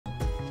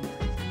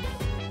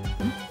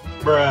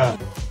Bruh.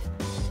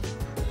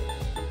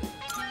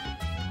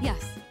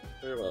 Yes.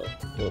 Very well.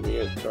 We'll meet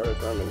at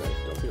Taratrus Army night.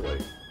 Don't be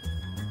late.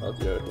 I'll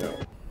do it. No.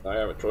 I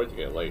have a choice to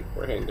get late.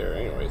 We're heading there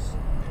anyways.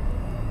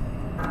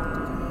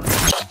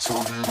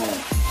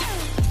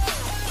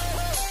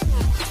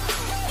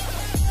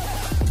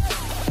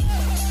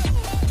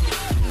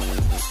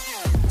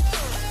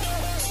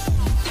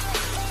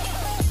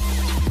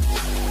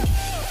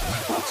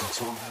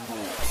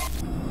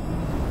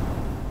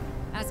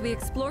 As we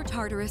explore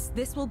Tartarus,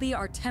 this will be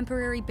our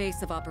temporary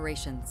base of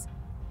operations.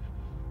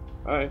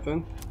 Alright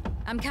then.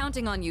 I'm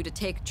counting on you to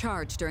take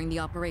charge during the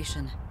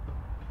operation.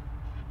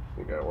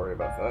 You gotta worry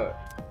about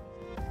that.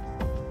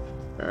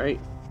 Alright.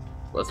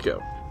 Let's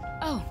go.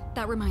 Oh,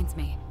 that reminds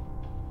me.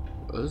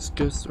 Let's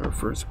get our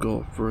first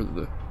goal for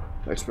the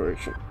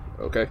exploration.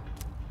 Okay?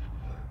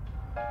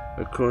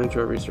 According to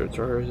our research,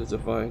 Tartarus is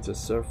divided into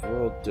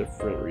several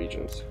different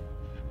regions.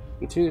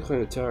 Continue to climb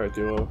the tower,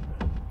 then we'll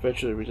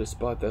eventually reach a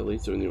spot that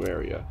leads to a new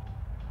area.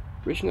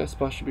 Reaching that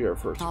spot should be our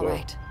first goal.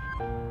 Alright.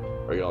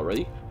 Are you all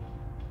ready?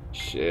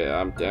 Shit,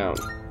 I'm down.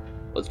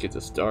 Let's get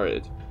this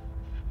started.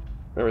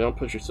 Remember, don't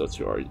push yourself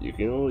too hard. You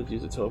can always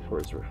use the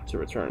teleport to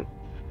return.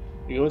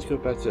 You can always go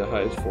back to the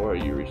highest floor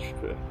you reached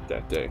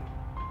that day.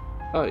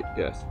 Oh,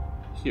 yes.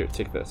 Here,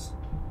 take this.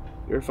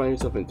 If you ever find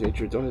yourself in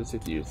danger, don't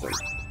hesitate to use them.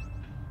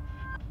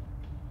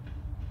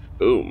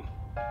 Boom.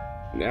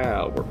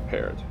 Now we're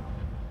prepared.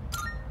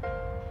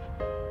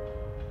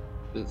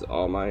 This is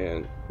all my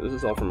end. This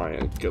is all from my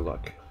end. Good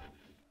luck.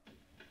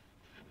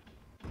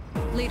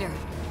 Leader.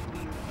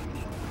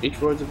 Each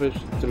floor's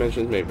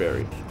dimensions may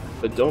vary,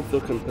 but don't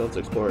feel compelled to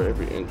explore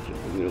every inch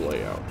of the new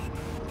layout.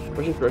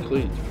 Pushing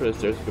correctly for the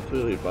stairs is a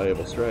completely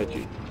viable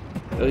strategy.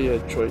 Now you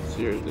have choice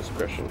to your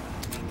discretion.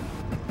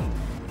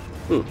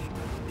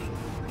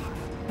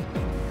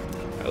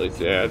 At least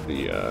they had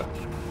the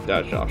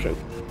dash option.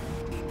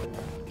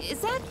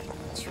 Is that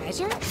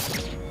treasure?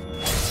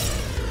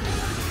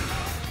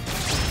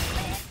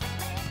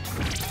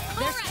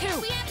 There's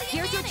two.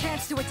 Here's your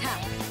chance to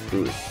attack.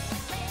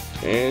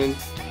 And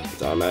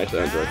it's automatically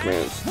on direct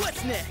commands.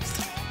 What's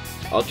next?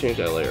 I'll change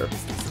that later.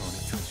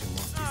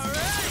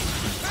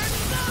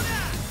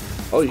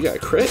 Oh, you got a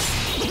crit?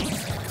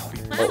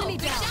 Enemy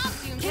down.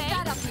 Get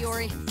that up,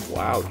 Yuri.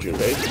 Wow,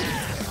 Junpei.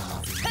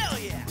 Hell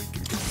yeah!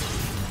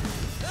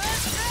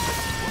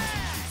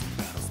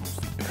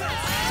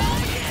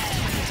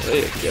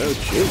 Way to go,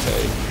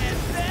 Junpei.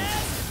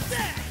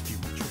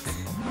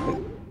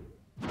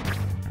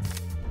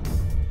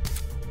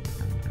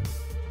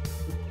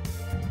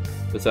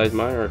 Besides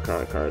minor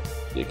arcana cards,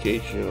 the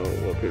occasional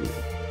will appear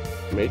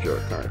major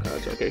arcana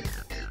cards, okay?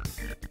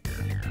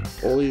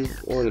 Only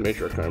one of the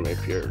major arcana may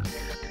appear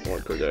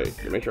one per day.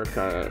 The major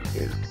arcana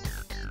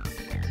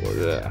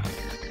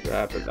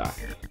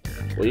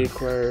will you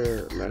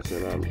acquire a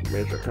maximum amount of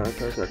major arcana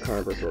cards, and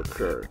arcana birth will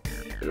occur.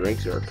 It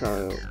ranks your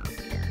arcana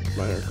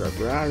minor card.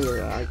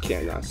 I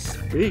cannot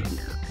speak.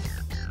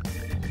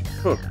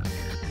 Huh.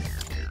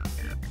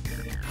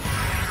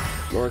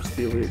 More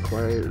speed will be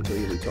acquired until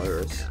you reach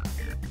Taratrus.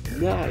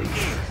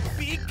 Nice.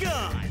 Be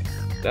gone.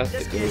 That's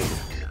the game.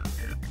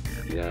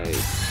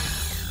 Nice.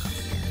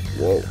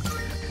 Whoa.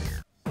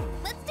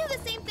 Let's do the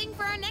same thing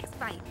for our next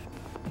fight.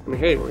 I mean,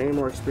 hey, we're getting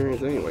more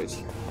experience anyways.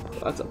 So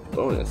that's a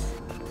bonus.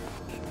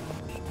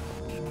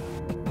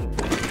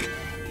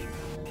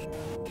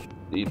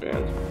 Lead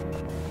band.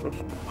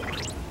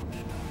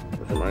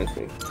 Which reminds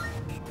me.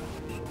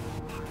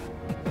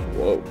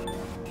 Whoa.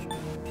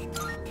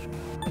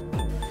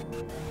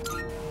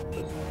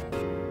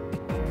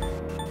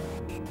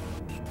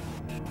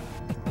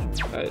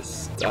 That is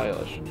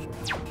stylish.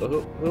 But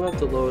who has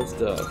the lowest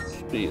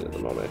speed at the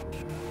moment?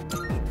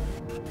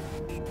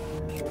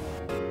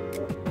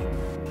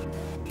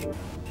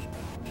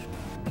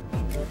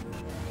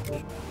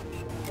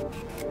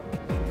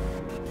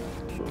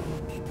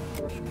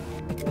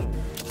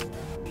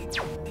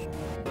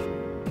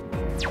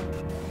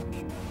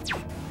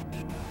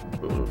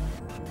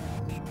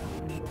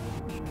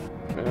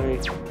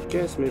 I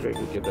guess maybe I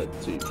can give that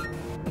to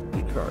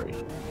Yukari.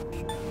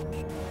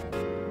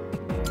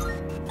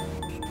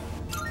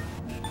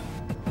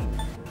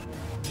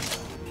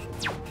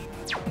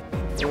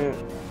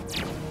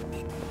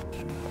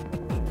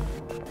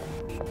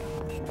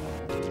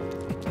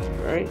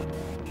 Alright,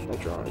 I'm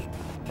drawing.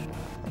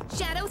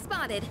 Shadow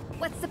spotted.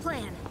 What's the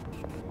plan?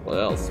 What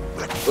else?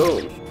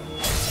 Boom!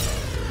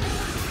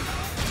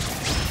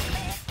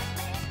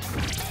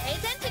 Pay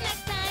attention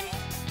next time.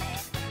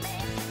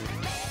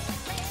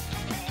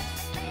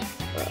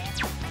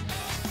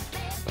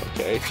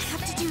 Okay. I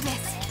have to do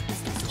this.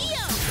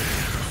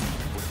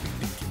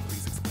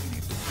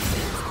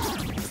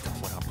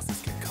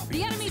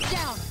 The enemy's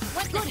down.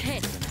 What good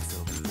hit?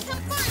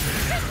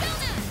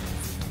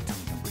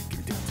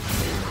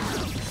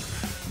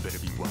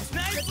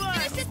 Nice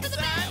one.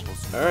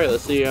 Alright,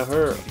 let's see how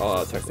her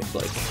all-out attack looks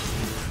like.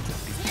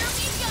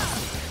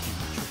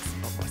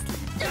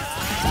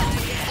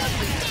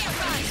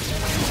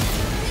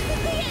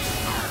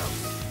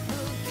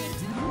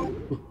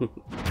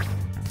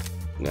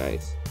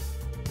 Nice.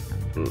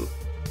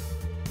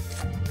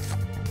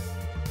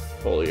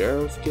 Holy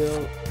arrow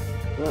skill.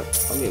 I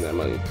need that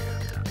money.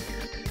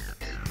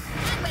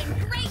 That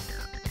went great!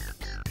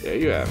 Yeah,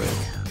 you have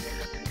it.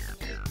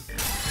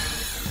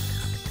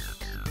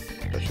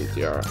 Russian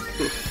tiara.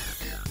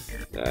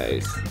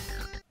 Nice.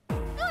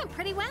 Going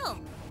pretty well.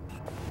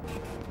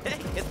 Hey,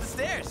 it's the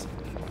stairs.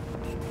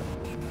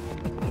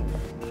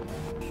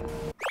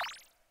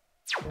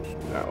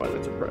 Not what I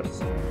meant to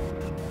press.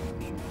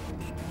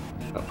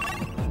 Oh,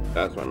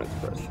 that's what I meant to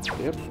press.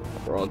 Yep,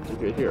 we're all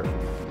good here.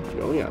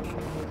 Going up.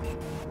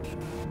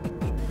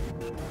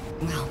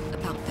 Well,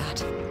 about that.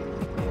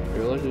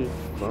 You're likely to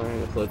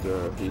find a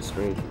plethora of these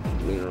strange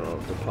mineral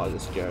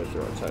deposits scattered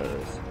throughout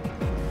Taratrus.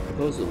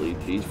 Supposedly,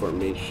 these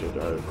formations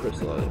are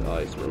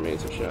crystallized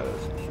remains of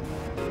shadows.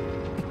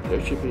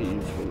 There should be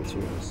useful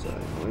material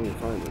inside. When you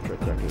find them, try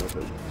cracking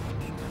open.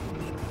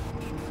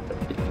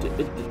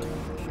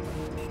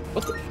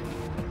 What the?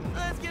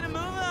 Let's get a move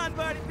on,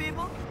 party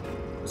people.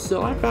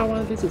 So I found one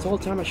of these this whole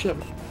time. I should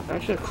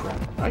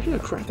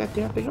have cracked that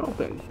damn thing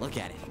open. Look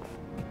at it.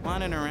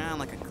 Wandering around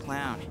like a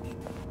clown.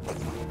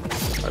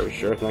 Are we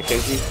sure it's not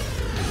Kenji?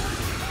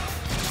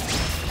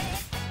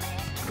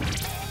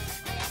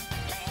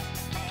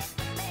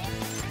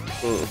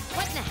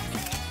 What next?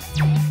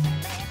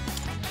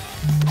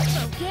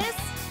 Focus.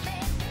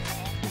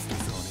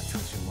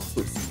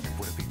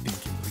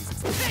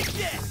 Take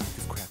this!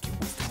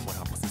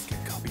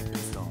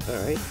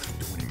 Alright.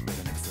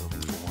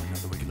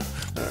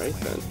 Alright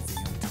then.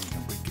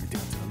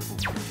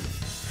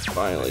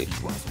 Finally.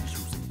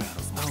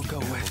 I'll go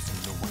with.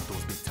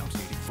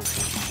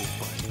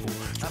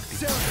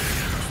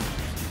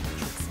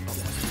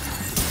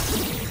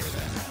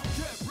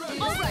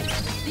 Alright,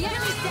 the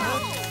enemy's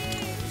down!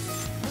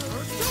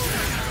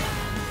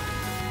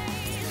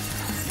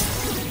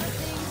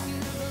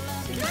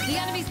 The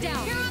enemy's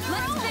down!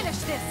 Let's finish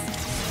this!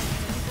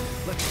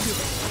 Let's do it.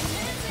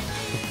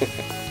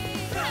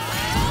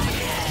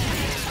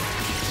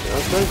 I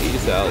was trying to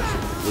use Alex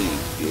Lee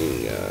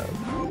being a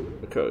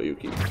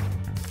Koyuki.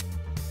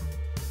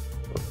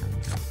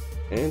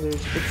 And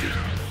there's Pixie.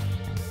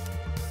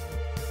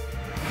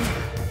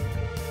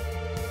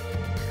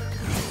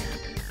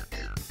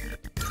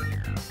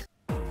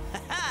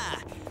 Haha!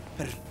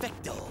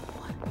 Perfecto.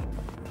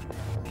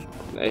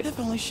 Nice. If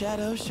only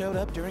Shadow showed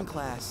up during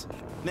class.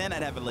 Then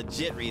I'd have a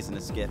legit reason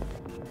to skip.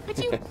 Could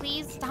you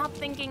please stop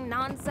thinking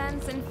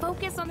nonsense and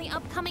focus on the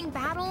upcoming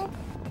battle?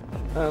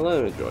 Let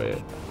him enjoy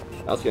it.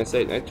 I was gonna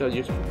say, next time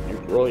you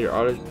roll your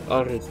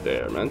audience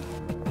there, man.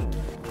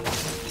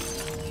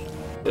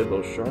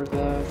 Bibble shard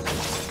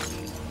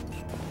glass.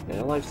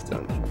 Yeah, life's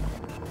done.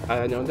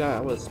 I know that.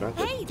 I was smacked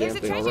Hey, the there's damn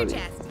a thing treasure already.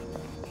 chest.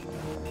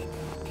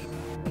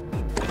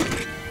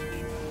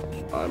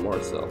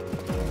 More so.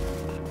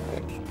 Yeah,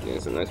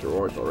 getting some nice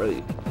rewards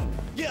already.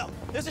 Yo,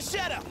 there's a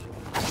Shadow!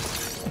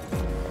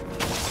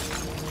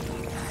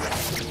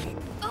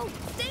 Oh,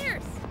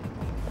 stairs!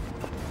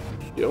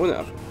 Going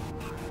up.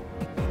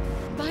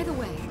 By the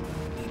way,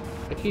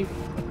 I keep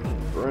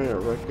running a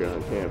record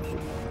on hand for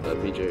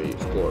BJ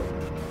Explorer.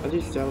 I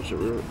just established a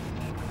route.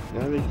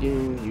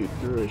 Navigating you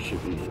through it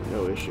should be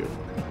no issue.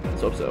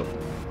 Let's hope so.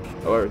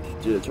 However,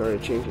 due to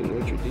target change in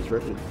nature, these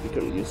records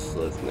become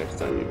useless next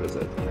time you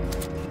visit.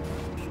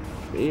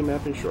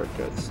 Minimap and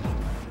shortcuts.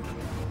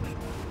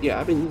 Yeah,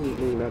 I've been using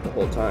minimap the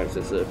whole time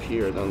since it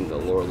appeared on the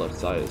lower left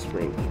side of the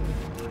screen.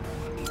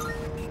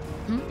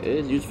 It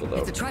is useful though.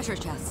 it's a treasure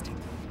chest.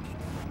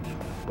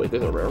 Wait,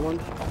 there's a rare one?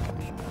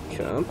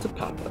 Come to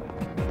Papa.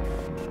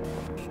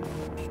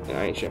 And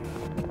I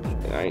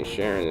ain't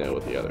sharing it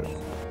with the others.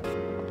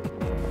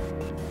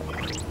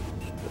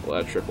 Will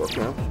that trick work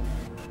now?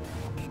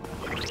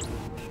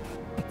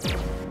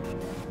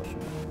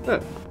 Huh.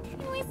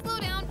 Can we slow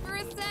down for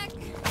a sec?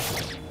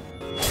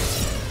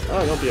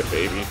 Oh, don't be a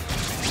baby.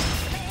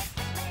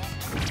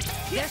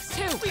 There's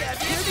two! We have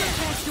Here's your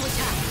chance to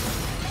attack!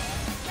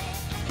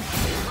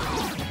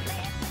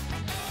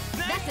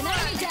 That's an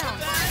enemy down!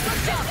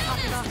 Good job,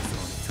 Takeba!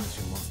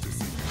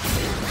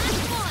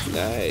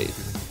 Nice.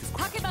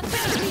 Takeba,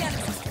 finish the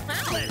enemy!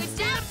 Wow, good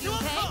job,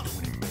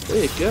 Junpei!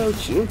 There you go,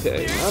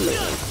 Junpei, my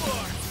man.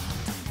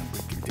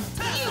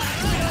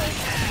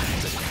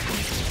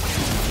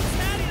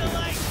 How do you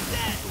like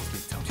that?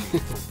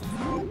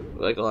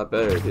 Like a lot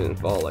better if it didn't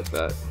fall like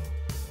that.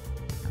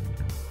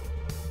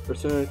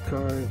 Persona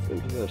cards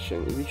in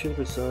possession. You reach the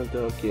persona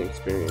though, gain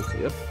experience.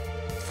 Yep.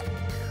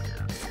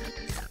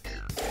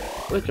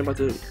 Let's jump out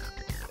to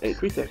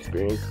increase that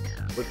experience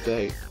with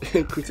the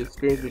increased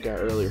experience we got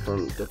earlier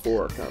from the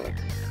 4 comic.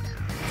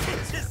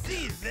 Did you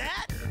see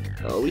that?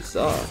 Oh, we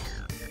saw.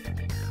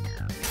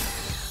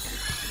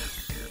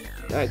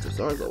 Nice, the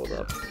stars leveled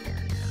up.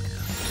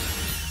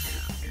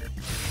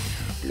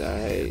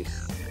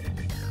 Nice.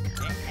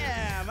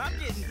 Damn, I'm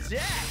getting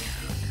jacked.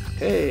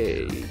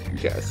 Hey, you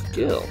got a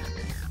skill.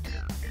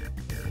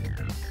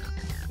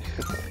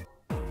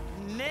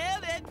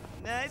 Nailed it.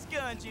 Nice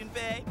going,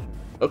 Junpei.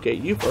 Okay,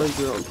 you've earned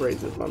your own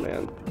praises, my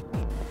man.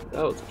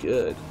 That was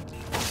good.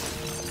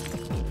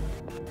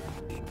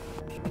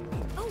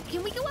 Oh,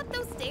 can we go up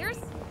those stairs?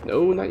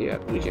 No, not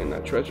yet. We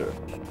can treasure.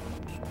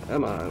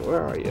 Come on,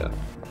 where are you?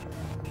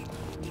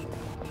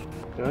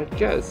 You know, I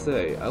gotta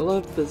say, I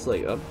love this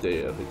like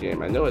update of the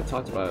game. I know I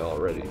talked about it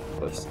already,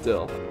 but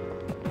still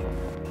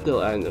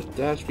adding the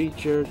dash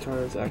feature,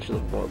 Taratrus actually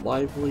look more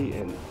lively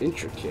and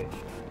intricate.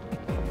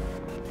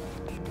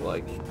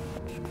 Like,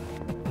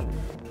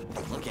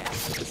 Look at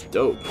it. it's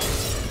dope.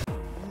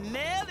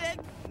 Nailed it!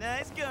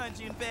 Nice going,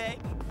 Junpei.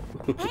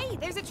 Hey,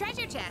 there's a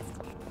treasure chest.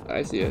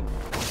 I see it.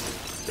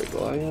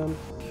 Critical item.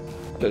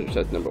 Treasure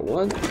chest number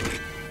 1.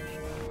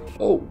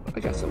 Oh, I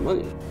got some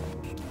money.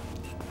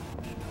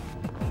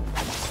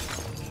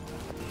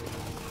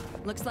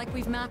 Looks like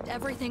we've mapped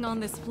everything on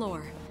this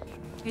floor.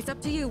 It's up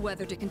to you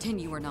whether to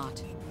continue or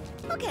not.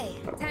 Okay,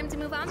 time to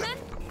move on then?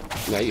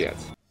 Not yet.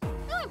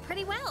 Doing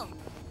pretty well.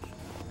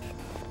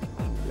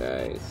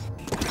 Nice.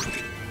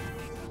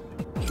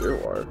 Sure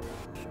are.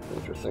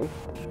 Interesting.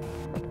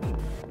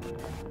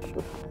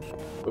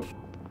 Oop.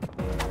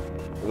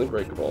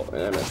 Unbreakable,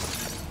 and I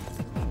missed.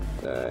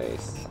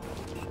 Nice.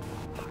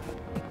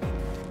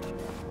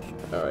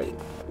 Alright,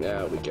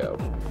 now we go.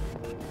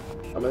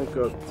 I'm gonna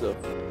go up to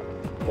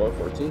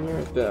 414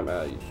 here, then I'm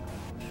out of here.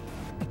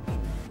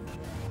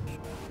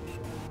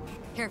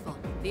 Careful,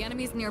 the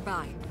enemy's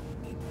nearby.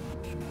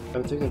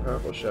 I'm taking a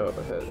powerful shot up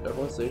ahead.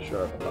 Everyone stay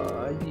sharp.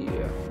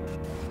 Yeah.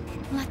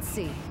 Let's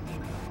see.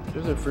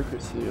 There's a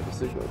frequency of the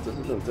signal. This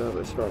is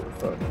undoubtedly a stronger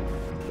threat.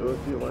 It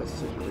would be a wise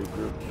decision to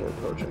regroup before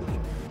approaching.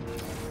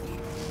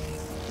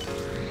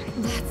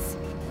 That's...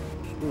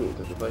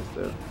 The device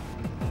there.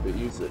 But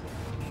use it.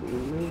 You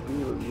may be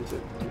able to use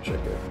it. Do check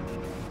it.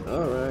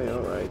 Alright.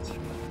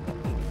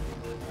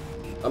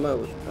 I'm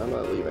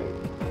not leaving.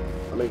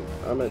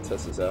 I'm gonna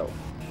test this out.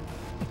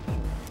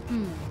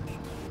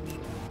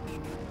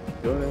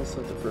 Go ahead and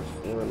select the first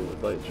form and the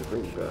device should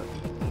bring you back.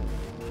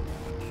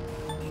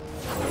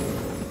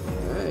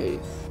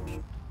 Nice.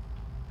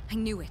 I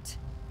knew it.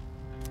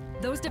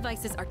 Those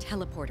devices are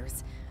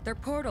teleporters. They're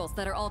portals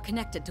that are all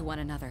connected to one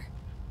another.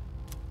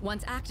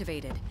 Once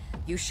activated,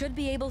 you should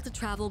be able to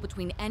travel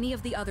between any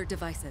of the other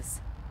devices.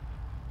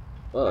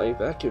 Well, ain't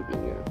that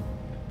convenient.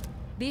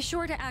 Be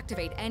sure to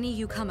activate any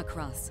you come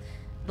across.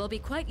 They'll be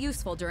quite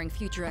useful during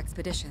future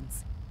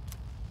expeditions.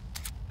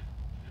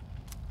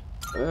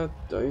 Don't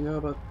you know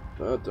about...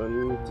 don't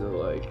you need to,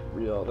 like,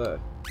 read all that?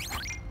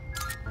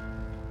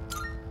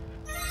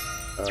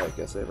 Alright,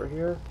 guess over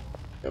here.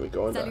 And we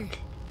going Salut. back.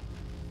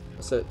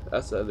 That's it.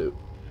 That's that loop.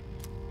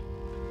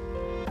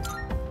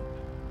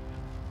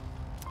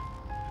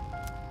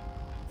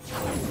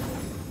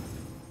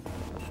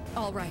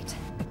 All right.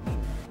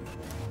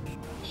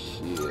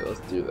 Shit,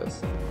 let's do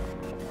this.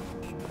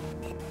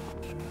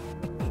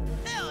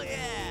 Hell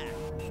yeah!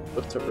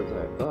 Look tougher than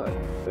I thought.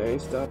 They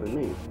ain't stopping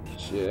me.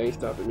 Shit, ain't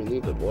stopping me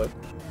neither, boy.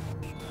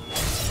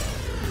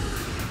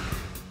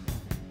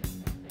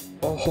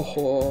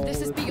 Oh,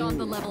 This is beyond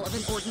the level of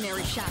an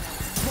ordinary shadow.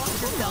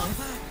 Watch yourself.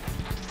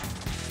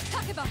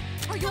 Takeba,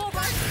 are you all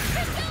right?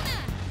 Persona!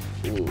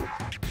 Ooh.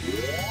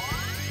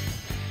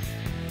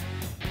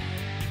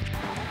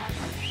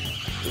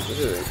 What is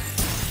it?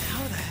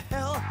 How the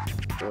hell?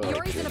 Oh,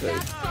 Yuri's in a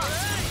bad spot.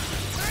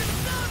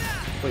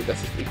 Wait,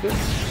 that's his weakness?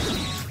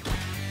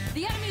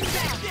 The enemy's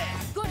down.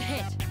 Good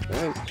hit.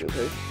 Nice,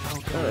 Junpei.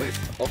 Alright,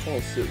 I'll follow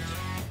suit.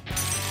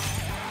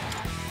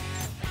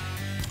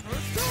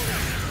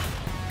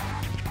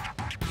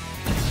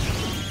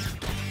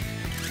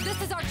 This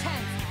is our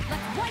chance.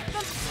 Let's wipe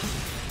them.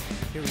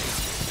 Here we go.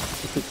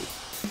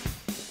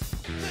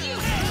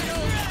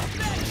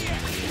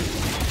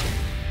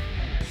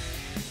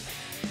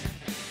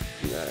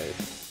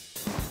 Nice.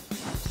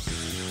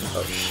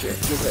 Oh shit,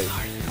 Junpei.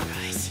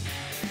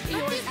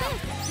 Yuri's out.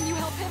 Can you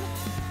help him?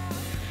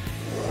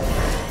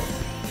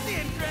 The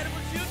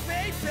incredible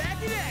Junpei back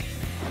in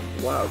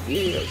action! Wow,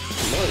 being a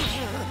smart.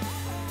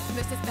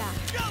 This is bad.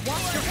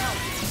 Watch your help.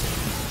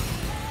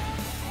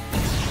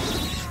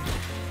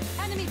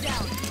 Enemy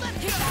down.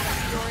 Pick that up,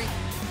 Yuri.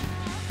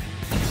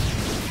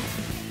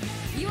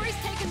 Yuri's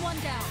taken one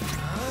down.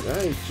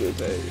 Nice,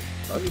 Junpei.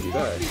 I'll give you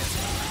that.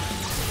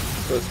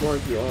 So it's more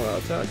if you want to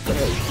attack, but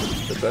hey,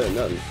 it's better than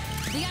nothing.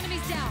 The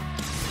enemy's down.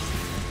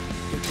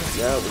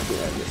 Now we can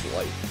end this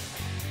life.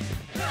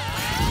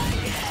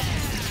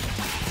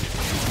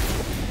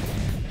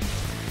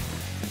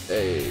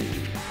 Hey.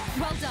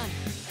 Well done.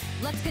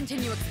 Let's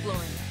continue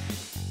exploring.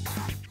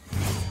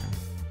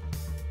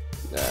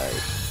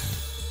 Nice.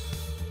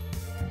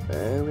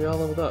 And we all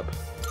leveled up.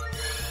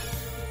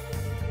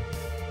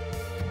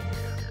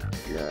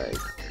 Nice.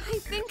 I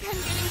think I'm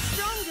getting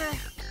stronger.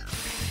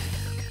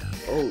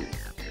 Oh,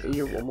 and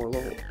you're one more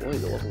level. One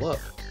to level up.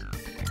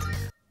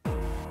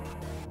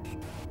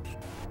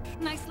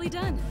 Nicely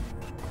done.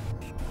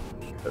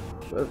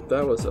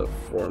 That was a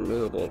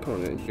formidable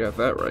opponent. You got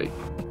that right.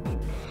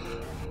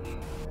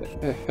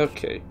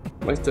 Okay,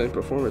 my stunning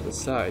performance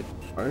aside,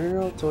 are you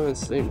all totally on the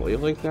same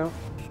wavelength now?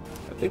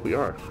 I think we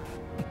are.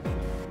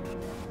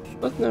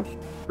 Let's not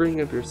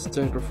bring up your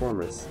stunning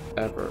performance,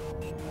 ever.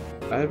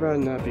 I'd rather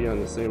not be on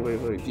the same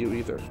wavelength with you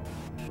either.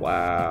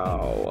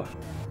 Wow.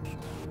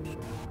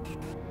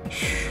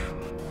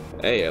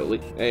 Hey, at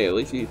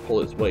least he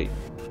pulled his weight.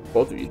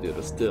 Both of you did,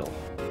 but still.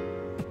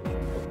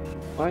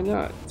 Why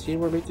not?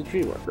 Teamwork makes the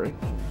dream work, right?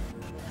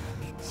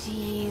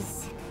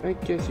 Jeez. I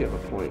guess you have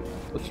a point.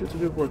 Let's keep the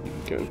good work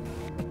again.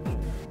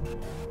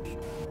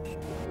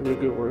 Really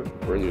good work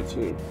for a new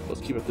team.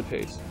 Let's keep up the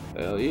pace.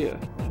 Hell yeah.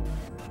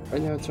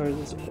 Right now,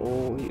 Taratrus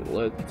only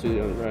led to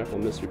the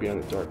unraveled mystery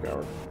beyond the dark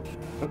hour.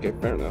 Okay,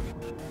 fair enough.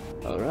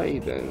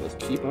 Alright then, let's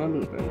keep on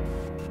moving.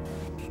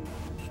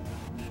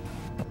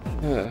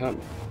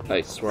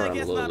 I swear I'm a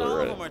guess little not all of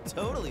red. them are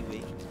totally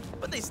weak,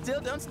 but they still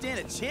don't stand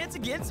a chance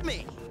against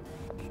me.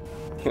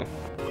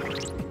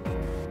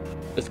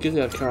 It's good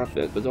to have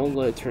confidence, but don't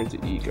let it turn to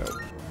ego.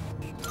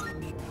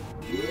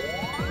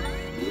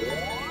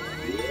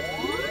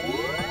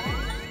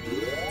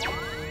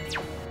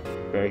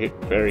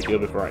 Very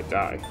good before I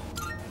die.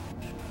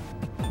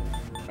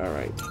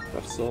 Alright,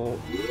 enough salt.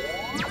 You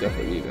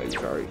definitely need that,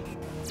 Yukari.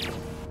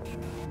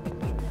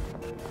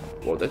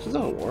 Whoa, that's just a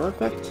war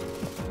effect?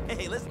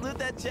 Hey, let's loot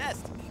that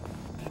chest.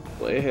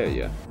 Play ahead,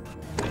 yeah.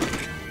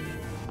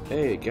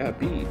 Hey, got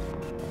beat.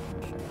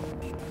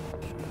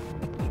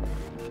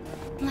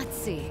 Let's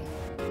see.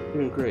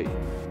 Doing great.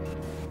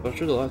 I'm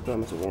sure the last battle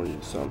must have warned you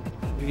some.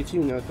 If you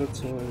continue now, don't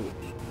tell anyone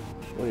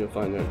when you'll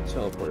find a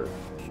teleporter.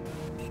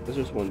 There's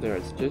just one there.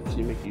 It's just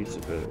you make use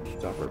of it.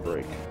 Stop for a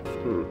break.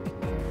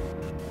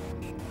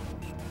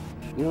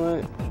 You know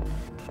what?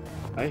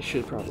 I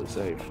should probably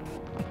save.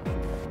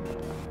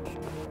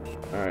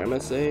 Alright, I'm gonna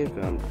save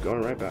and I'm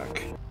going right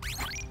back.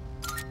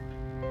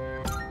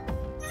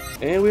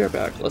 And we are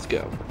back. Let's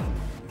go.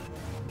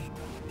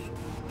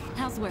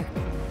 How's work?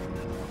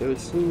 It would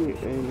seem your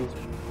aim is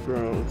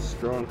grown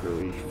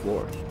stronger each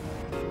floor.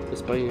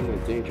 Despite even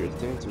the danger, it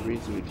stands to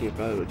reason we can't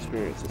value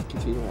experiences.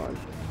 Continue on.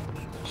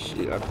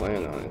 Shit, I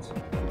plan on it.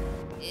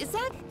 Is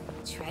that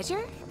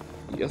treasure?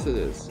 Yes, it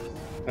is.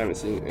 I haven't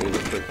seen any of the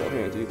crypto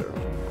hands either.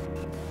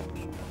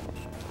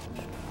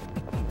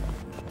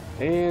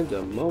 And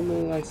the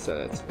moment I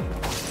said it.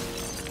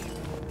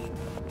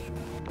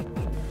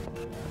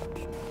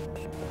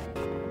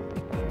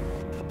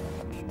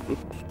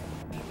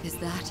 Is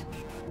that?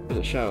 There's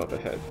a shadow up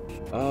ahead.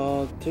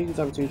 Take this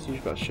opportunity to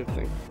teach about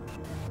shifting.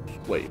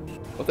 Wait,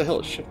 what the hell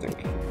is shifting?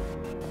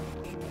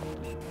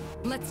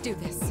 Let's do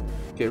this.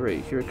 Get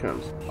ready, here it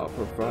comes. I'll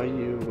provide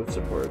you with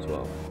support as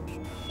well.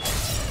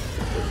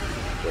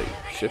 Wait,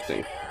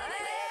 shifting.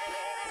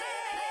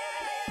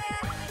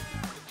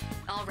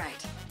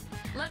 Alright.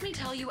 Let me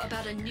tell you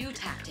about a new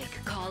tactic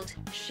called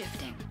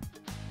shifting.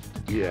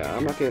 Yeah,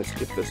 I'm not gonna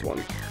skip this one.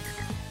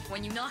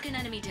 When you knock an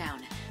enemy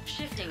down,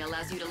 shifting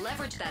allows you to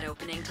leverage that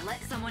opening to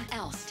let someone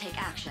else take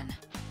action.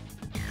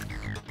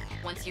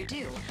 Once you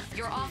do,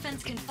 your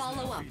offense can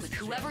follow up with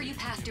whoever you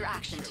passed your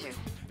action to.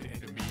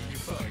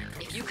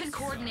 If you can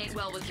coordinate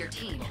well with your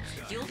team,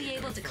 you'll be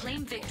able to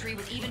claim victory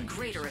with even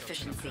greater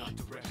efficiency.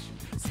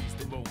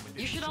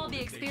 You should all be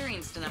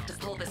experienced enough to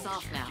pull this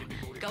off now.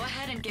 Go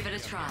ahead and give it a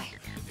try.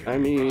 I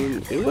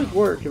mean, it would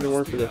work if it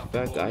weren't for the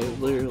fact that I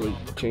literally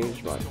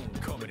changed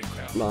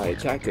my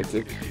tactics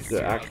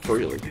to act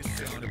freely.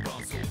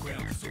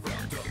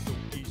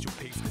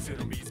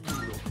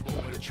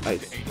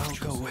 Nice. I'll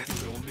go with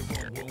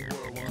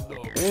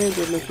And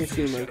they're making it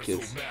seem like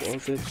it's, what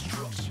was it?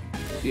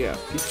 Yeah,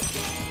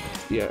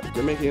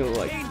 they're making it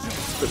like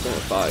Persona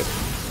 5.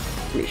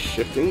 I mean,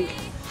 shifting?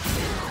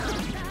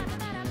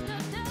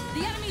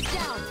 The enemy's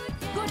down!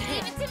 Good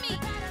hit! Give it to me!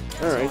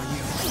 Alright.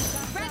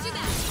 Roger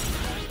that.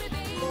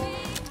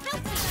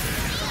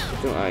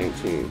 No iron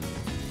team.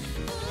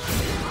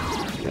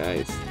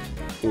 Nice.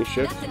 Can you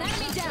shift? That's an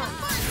enemy down!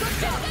 Good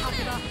job,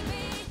 Hakuba!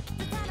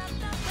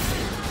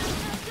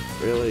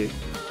 Really?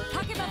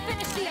 Hakuba,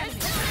 finish the enemy!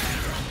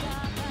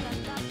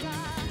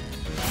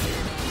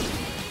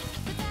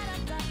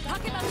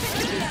 Hakuba,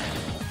 finish the enemy!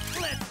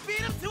 Let's beat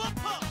him to a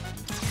pulp.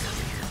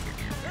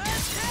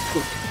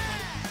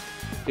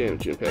 Damn,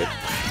 Junpei.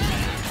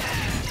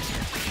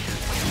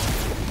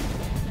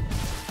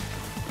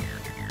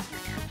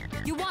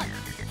 You won!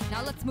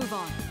 Now let's move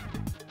on.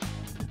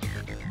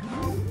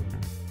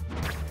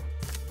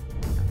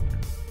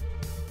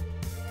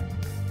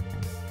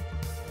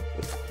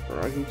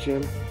 Aragi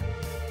Gym.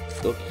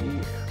 Still key.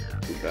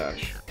 And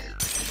bash.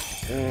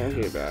 And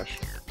okay, bash.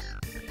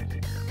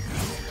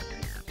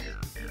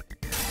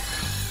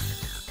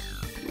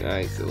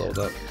 Nice, it leveled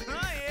up.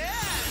 Oh yeah,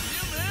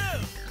 new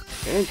move.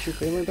 And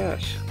Junpei went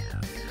bash.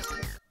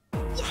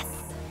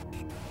 Yes.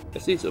 I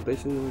see, so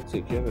basically work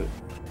together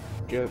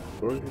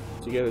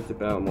to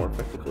battle more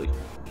effectively.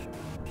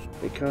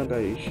 In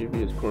combat, you should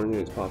be as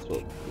coordinated as possible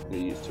to get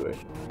used to it.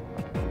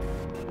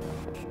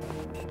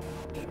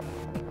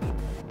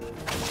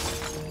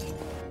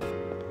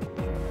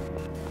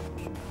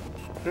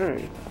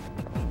 Alright.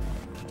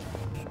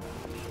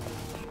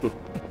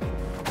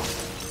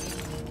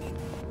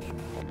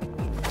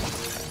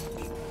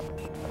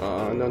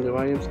 No new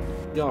items?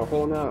 Y'all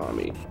holding out on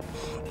me.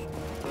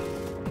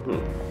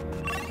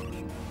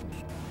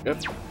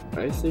 Yep,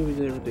 I see we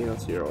did everything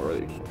else here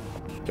already.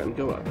 Time to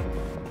go up.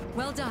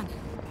 Well done.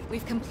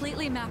 We've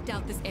completely mapped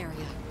out this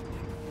area.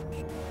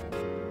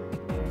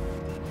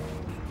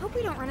 Hope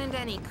we don't run into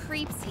any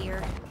creeps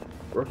here.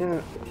 We're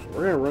gonna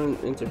run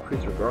into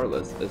creeps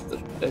regardless. It's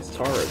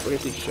Taratrus. We're gonna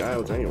see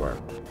shadows anywhere.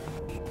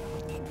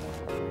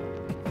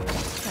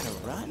 Gotta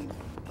run,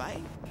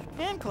 fight,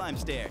 and climb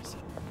stairs.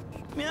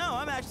 You know,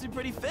 I'm actually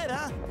pretty fit,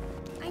 huh?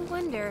 I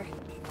wonder.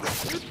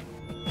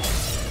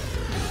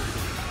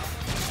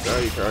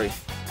 Sorry.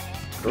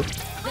 Oh,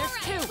 There's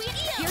two.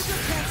 Here's your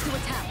chance to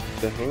attack.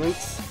 the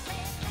hands.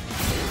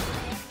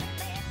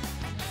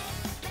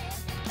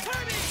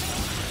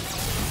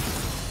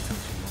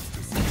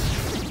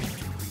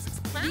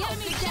 The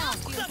enemy's down.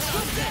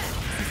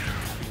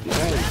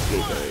 Nice,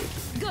 okay.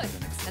 Good.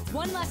 That's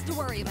one less to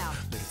worry about.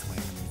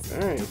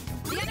 Alright.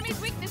 The enemy's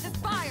weakness is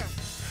fire.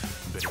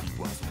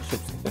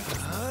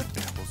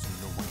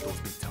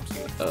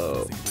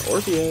 Oh,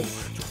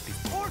 Orpheus.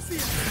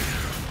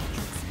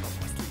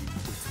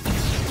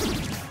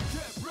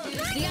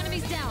 The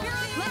enemy's down.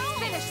 Let's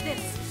finish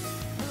this.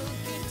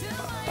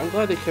 I'm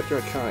glad they kept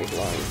their iconic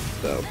line,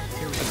 though.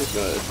 I just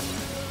noticed.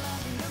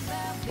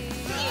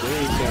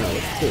 There you go,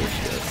 let's finish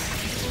this.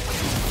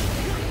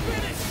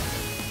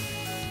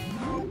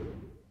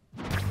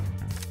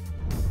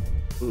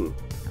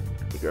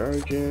 The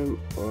guard gem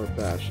or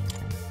bash.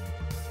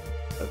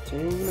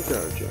 Obtain the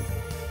guard gem.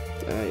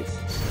 Nice.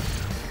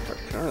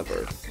 Arcana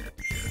burst.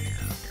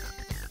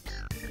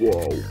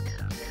 Whoa.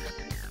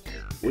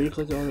 When you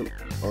click on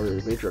or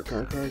major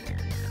Arcana cards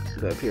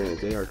that appear in a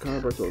day, Arcana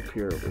burst will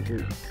appear over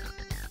here.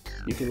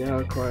 You can now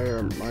acquire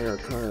a minor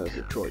Arcana of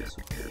your choice.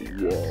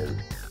 Whoa.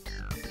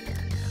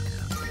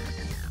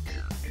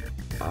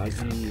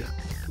 ID,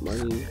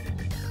 money,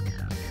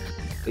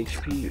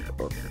 HP,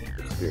 or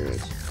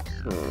experience.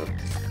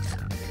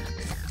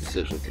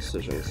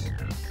 Decisions.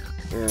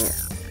 Yeah.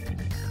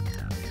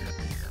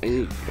 I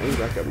need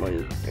backup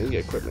money. I need to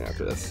get equipment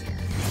after this.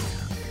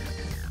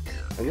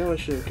 I know I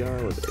should have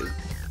gone with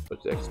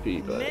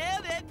XP, but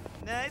Nailed it!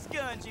 Nice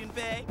going,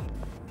 Junpei.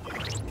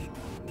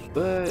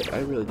 But I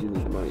really do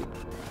need the money.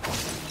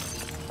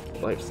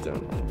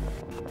 Lifestone.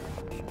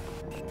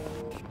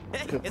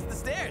 Hey, it's the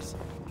stairs.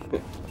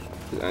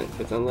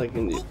 It's unlike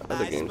in the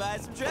other I games. spy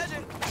some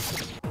treasure.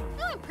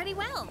 Doing pretty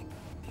well.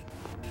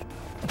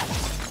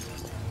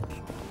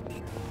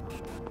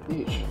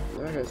 Each.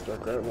 Now I gotta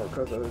start grabbing more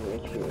cards other than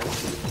HP and SP.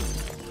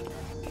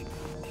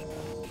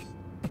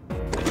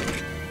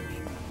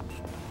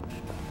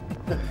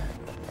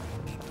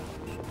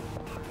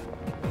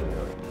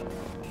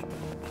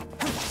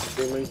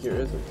 Game here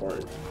is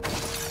important.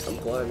 I'm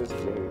glad this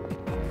game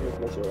has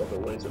multiple other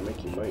ways of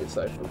making money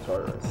aside from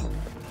Taratrus.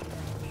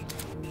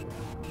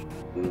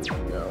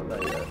 No,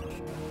 not yet.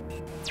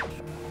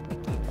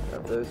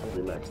 After this, we'll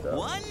be maxed out.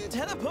 One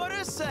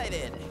teleporter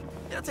sighted.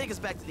 It'll take us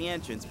back to the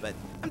entrance, but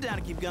I'm down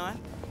to keep going.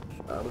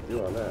 I'm with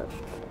you on that.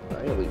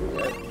 I ain't leaving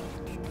yet.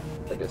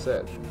 Like I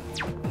said,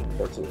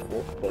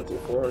 14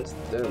 floors,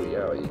 then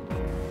reality.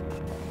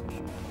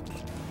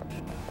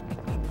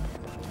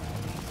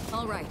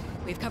 All right,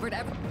 we've covered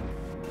every.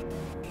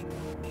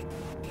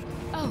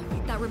 Oh,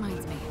 that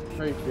reminds me.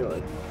 How are you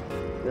feeling?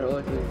 You're not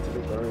likely to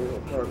make any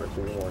progress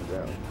when you're worn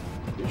down.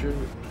 Be sure to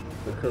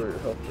recover your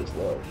health is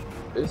low.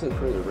 It isn't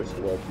pretty to risk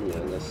well-being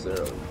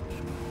unnecessarily.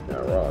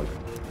 Not wrong.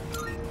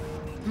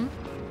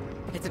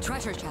 It's a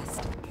treasure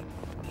chest.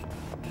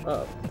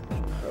 Oh,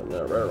 I'm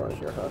gonna run around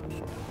here, huh?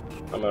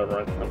 I'm gonna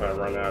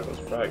run out of those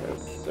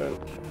fragments soon.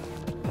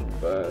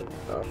 But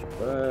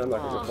I'm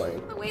not gonna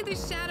complain. The way the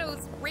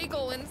shadows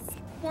wriggle and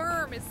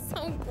squirm is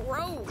so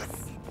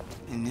gross.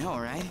 I know,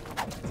 right?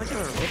 It's like a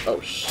Oh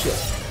shit!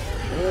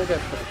 I got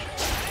punched.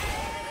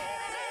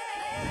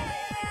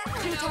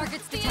 2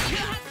 targets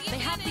detected. They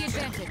have the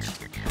advantage.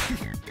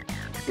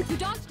 You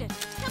dodged it.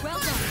 Well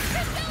done.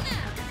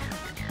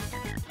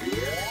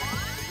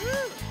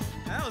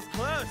 That was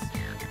close.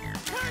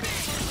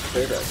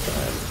 Payback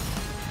time.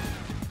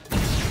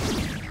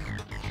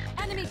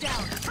 Enemy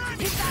down.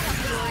 Keep that up,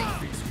 Rory.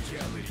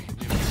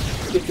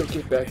 Get your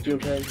kick back,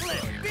 Junpei.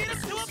 Beat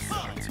us to a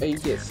pulp. And you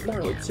get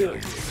smarter too.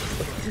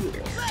 Let's do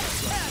this.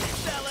 Let's have it,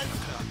 fellas.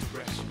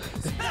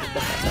 And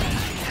that's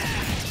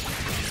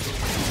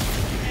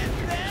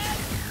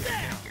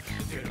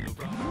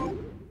down.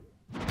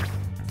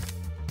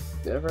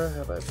 Never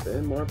have I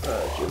been more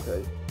proud,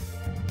 Junpei.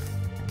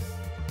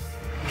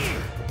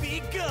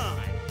 Be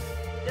gone.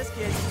 Just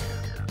kidding.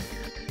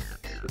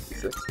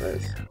 56,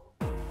 nice.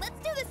 Let's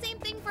do the same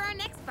thing for our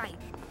next fight.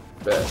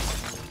 Bet.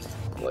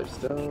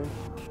 Lifestone.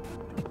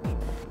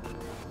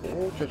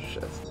 And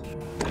treasure chest.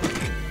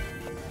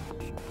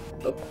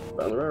 Oh,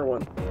 found the rare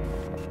one.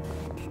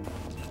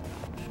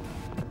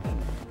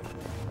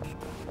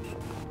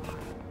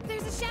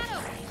 There's a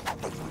shadow.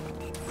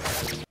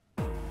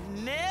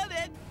 Nailed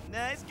it.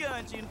 Nice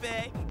going,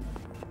 Junpei.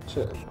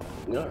 Shit.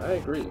 No, I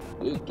agree.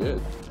 You did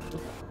good.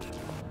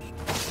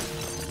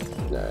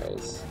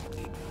 Nice.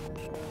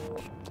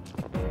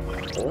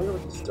 I wonder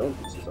what the stone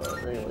pieces are.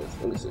 Anyways,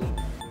 let me see.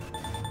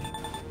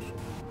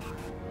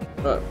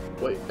 Oh,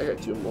 wait, I got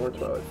 2 more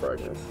Twilight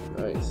Fragments.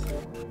 Nice.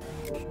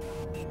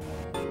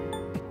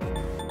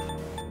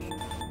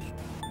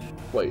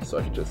 Wait, so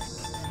I can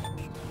just...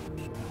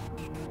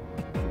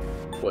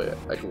 Wait,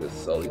 I can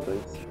just sell these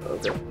things?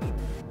 Okay.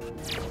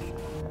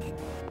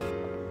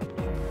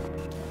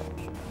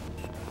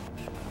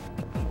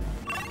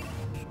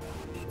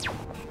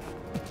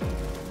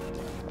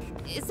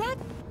 Is that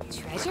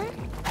treasure?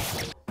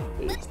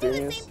 Let's do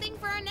the same thing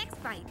for our next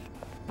fight.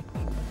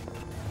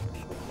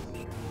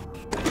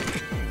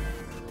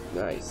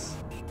 Nice.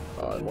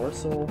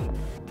 Morsel.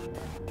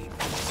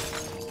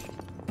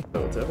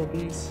 Oh, double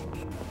piece.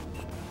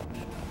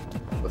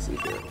 Let's see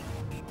here.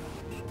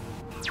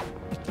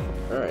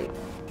 Alright.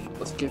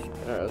 Let's get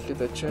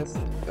that chest.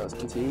 Now let's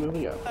continue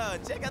moving up. Oh,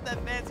 check out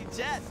that fancy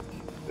chest.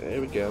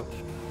 There we go.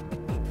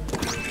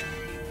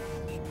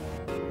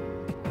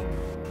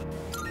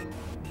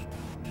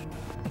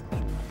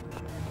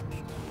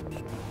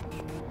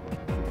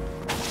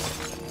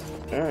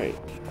 Alright.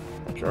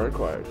 Jar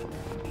acquired.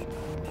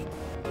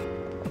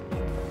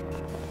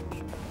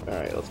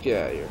 Alright, let's get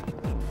out of here.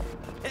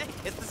 Hey,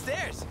 it's the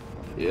stairs.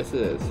 Yes,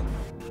 it is.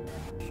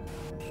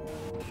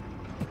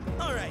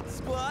 All right,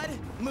 squad,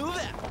 move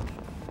out.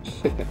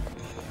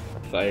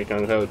 Thought you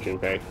gung ho,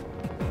 Junpei.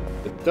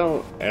 But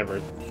don't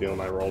ever steal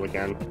my role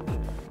again.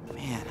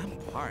 Man, I'm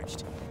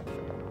parched.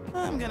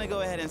 I'm gonna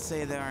go ahead and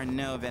say there are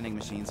no vending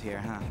machines here,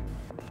 huh?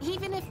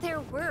 Even if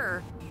there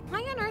were,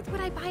 why on earth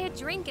would I buy a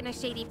drink in a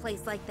shady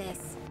place like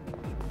this?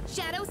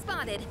 Shadow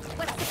spotted.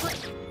 What's the plan?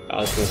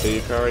 I was gonna say,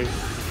 Yukari,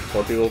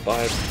 poor people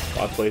buy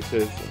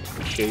places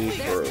shady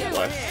for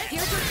less.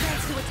 Here's your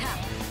chance to attack.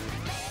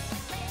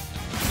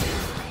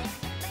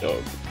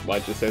 So, what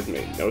I just said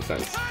made no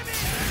sense.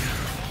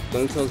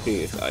 Something tells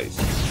me it's ice.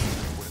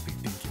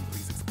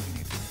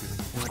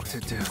 What to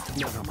do?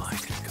 Never mind.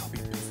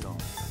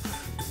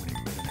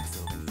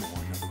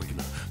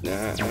 Nah, I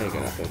ain't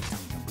got nothing.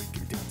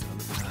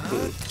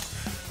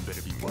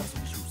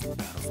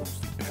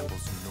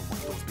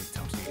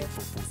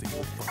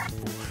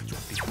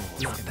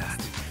 Look at that.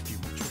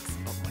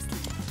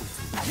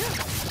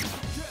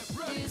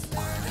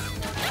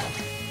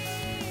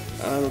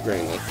 I'm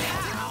regretting this.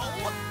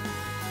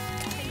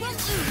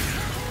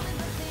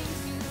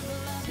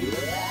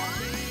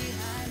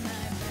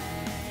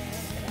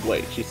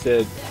 Wait, she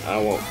said I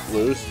won't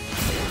lose?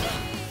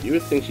 You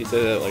would think she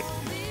said that like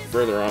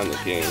further on in the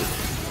game.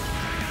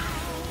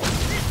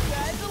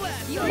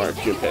 Mark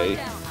Junpei.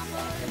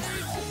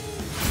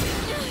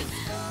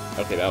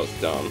 Okay, that was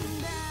dumb.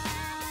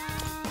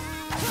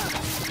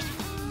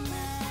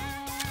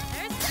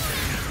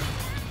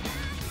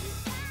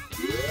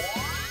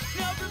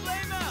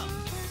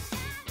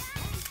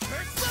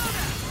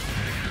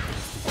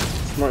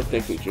 Smart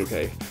thinking,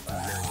 Junpei.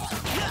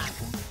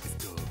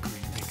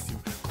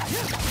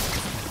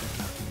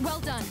 Well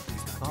done.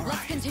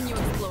 Let's continue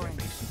exploring.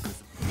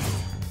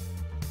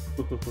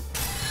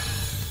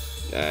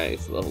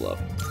 Nice, level up.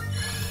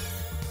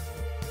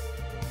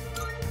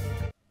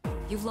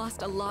 You've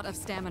lost a lot of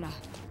stamina.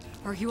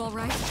 Are you all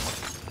right?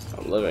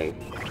 I'm living,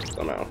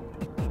 somehow.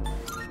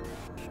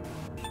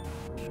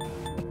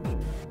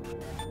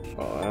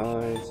 All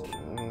allies,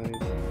 allies.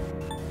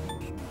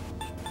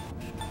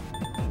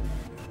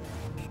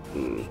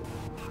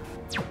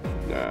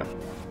 Nah.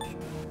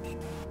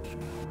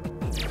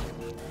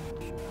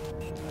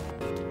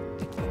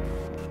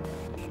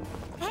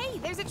 Hey,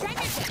 there's a treasure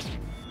chest.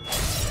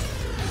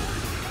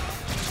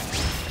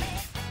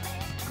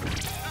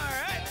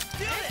 Alright, let's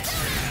do this!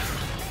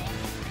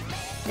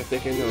 I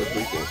think I know its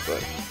weakness,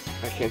 but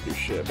I can't do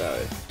shit about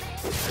it.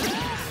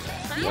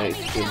 Nice,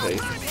 Junpei.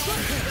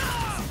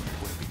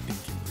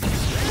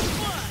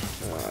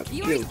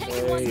 Yuri's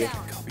taking one Junpei.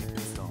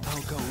 down.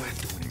 I'll go with.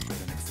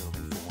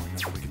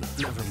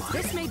 Never mind.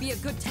 This may be a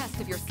good test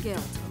of your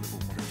skill.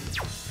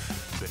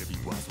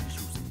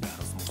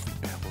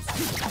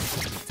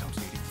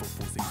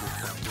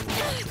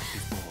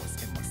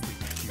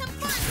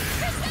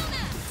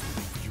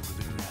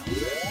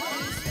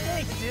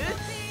 Thanks, dude.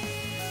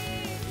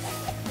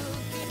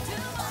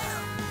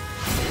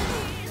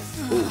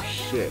 Oh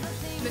shit.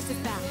 This is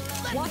bad.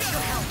 Watch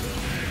your health.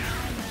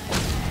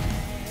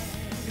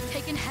 You've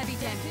taken heavy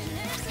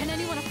damage. Can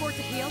anyone afford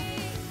to heal?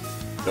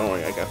 Don't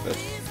worry, I got this.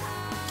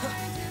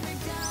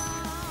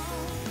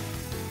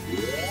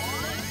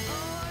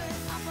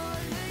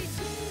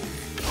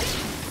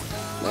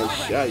 Nice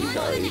shot,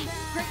 Yukari.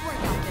 Great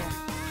work out there.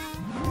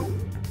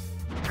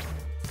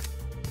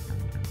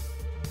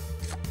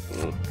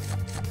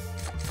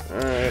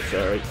 Alright,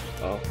 sorry.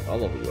 I'll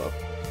level you up.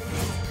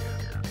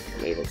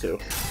 I'm able to.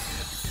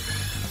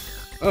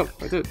 Oh,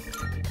 I did.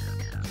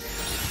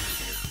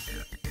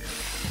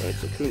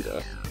 It's a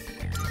Kunda.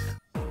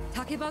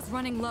 Takeba's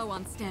running low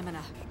on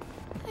stamina.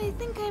 I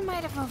think I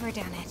might have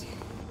overdone it.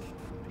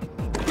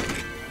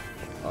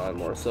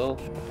 Marcel.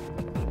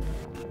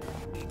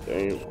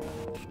 Dang.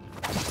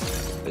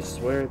 I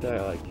swear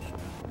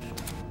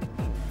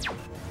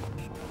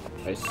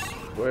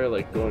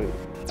that going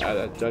out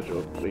of that dungeon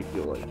will make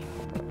you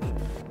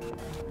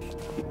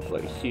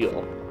like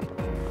heal.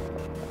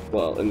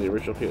 Well, in the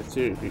original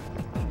PS2,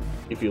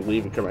 if you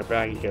leave and come right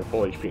back, you get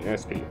full HP and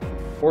SP.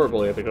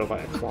 Horribly, you have to go by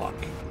a clock.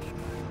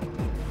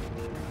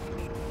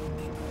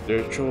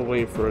 There's trouble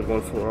waiting for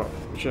 1-4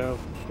 Joe.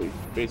 we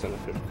face on the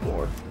 5th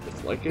floor.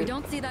 It's like We it.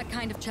 don't see that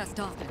kind of chest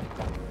often.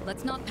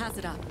 Let's not pass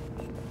it up.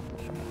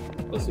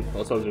 Let's see.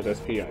 Also, there's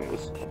SP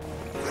items.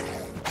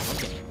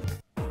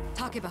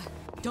 Takeba,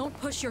 don't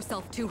push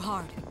yourself too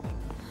hard.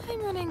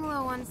 I'm running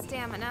low on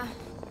stamina.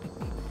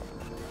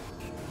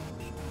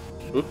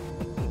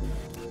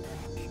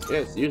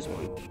 Yes, use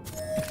one.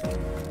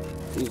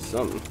 Use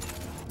some.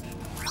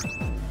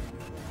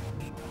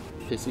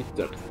 Pissy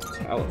Duck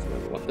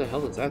Talisman. What the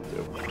hell does that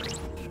do?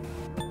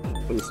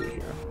 Let me see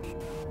here.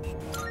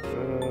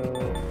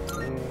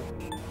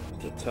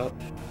 The top.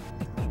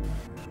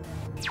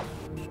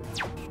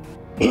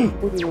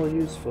 Would be more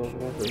useful if I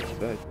never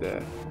expect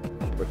that.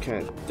 We're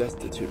kind of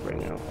destitute right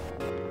now.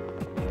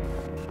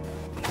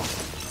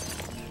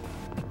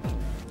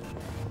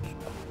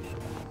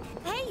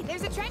 Hey,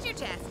 there's a treasure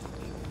chest.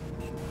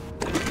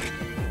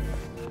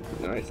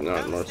 Nice,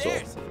 not more soul.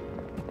 Downstairs.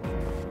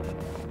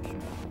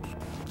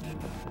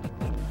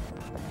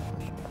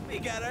 We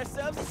got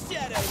ourselves a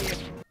shadow here.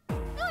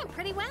 Going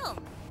pretty well.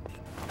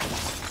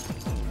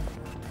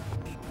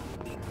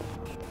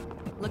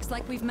 Looks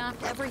like we've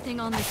mapped everything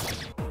on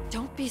this.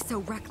 Don't be so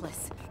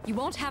reckless. You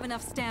won't have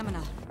enough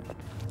stamina.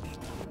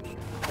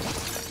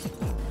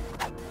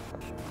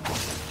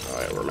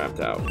 Alright, we're mapped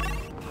out.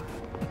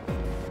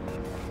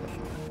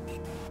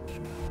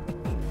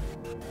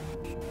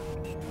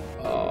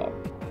 Oh.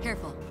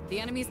 Careful, the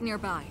enemy's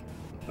nearby.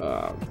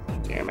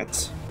 Damn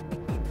it.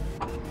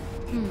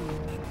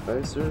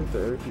 I served the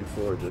energy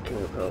forge at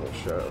King of Power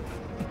Shadow.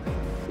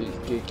 These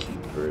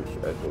gatekeepers,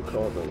 as we'll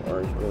call them,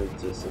 aren't going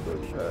to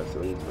simply pass, so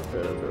we need to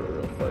prepare for a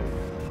real fight.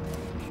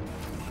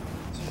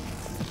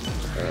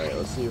 Alright,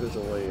 let's see if there's a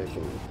way I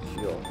can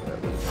heal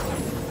that way.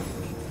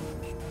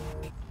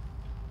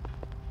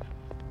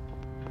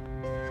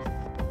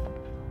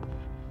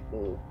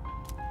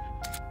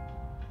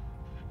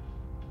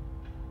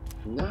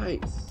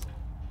 Nice!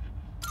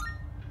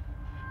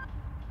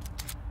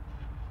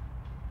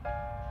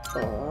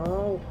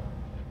 Oh!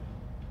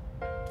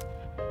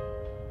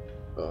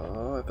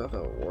 Oh, I thought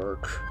that would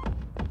work.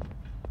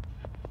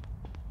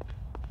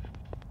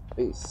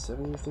 Hey,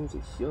 70 things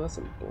to heal? That's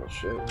some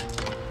bullshit.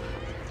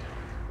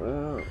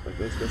 Well, I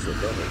guess that's a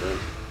double then.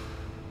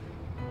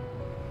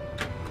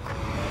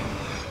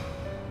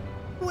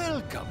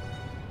 Welcome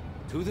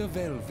to the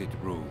Velvet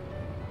Room.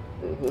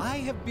 I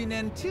have been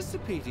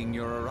anticipating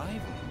your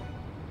arrival.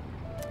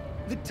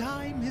 The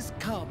time has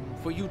come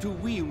for you to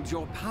wield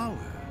your power.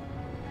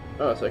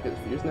 Oh, so I can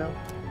fuse now?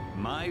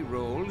 My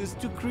role is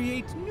to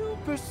create new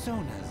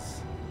personas.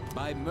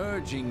 By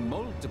merging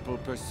multiple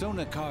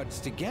persona cards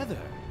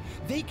together,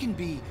 they can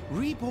be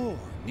reborn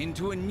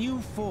into a new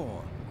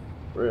form.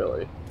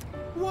 Really?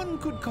 One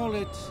could call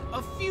it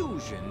a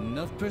fusion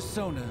of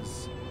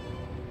personas.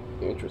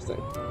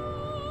 Interesting.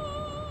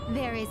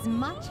 There is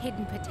much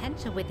hidden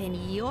potential within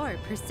your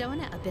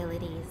persona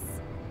abilities.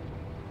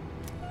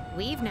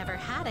 We've never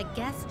had a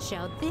guest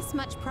show this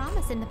much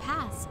promise in the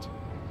past.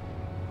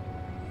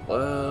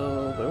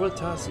 Well, there was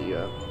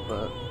Tasia,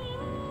 but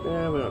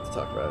yeah, we don't have to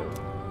talk about it.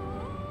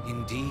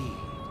 Indeed.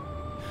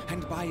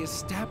 And by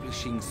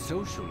establishing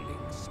social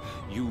links,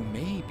 you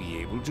may be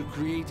able to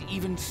create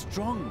even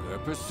stronger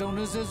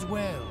personas as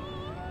well.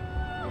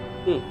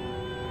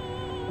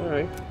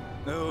 Alright.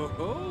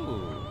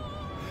 Oh,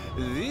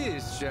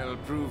 this shall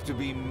prove to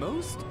be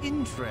most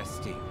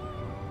interesting.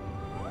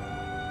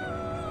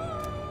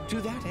 To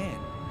that end,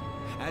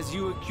 as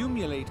you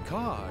accumulate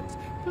cards,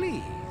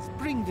 please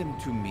bring them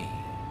to me.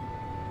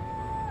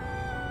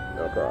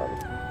 No problem.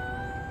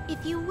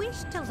 If you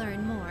wish to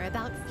learn more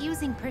about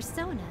fusing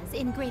personas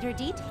in greater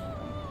detail,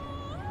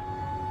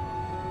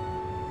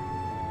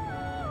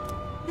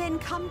 then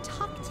come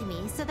talk to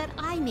me so that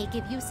I may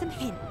give you some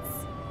hints.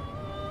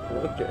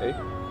 Okay.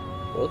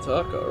 We'll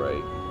talk,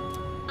 alright.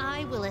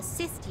 I will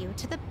assist you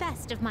to the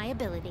best of my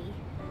ability.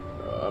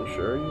 I'm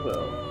sure you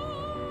will.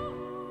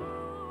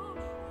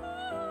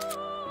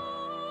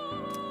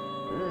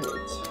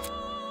 Alright.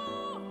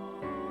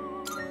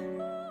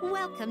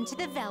 Welcome to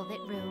the Velvet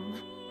Room.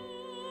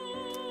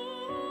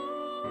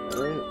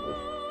 Alright,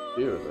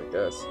 viewers, I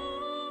guess.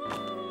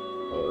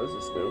 Oh, this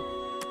is new.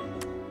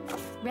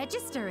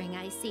 Registering,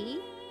 I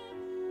see.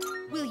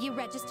 Will you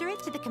register it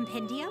to the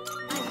compendium?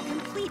 I've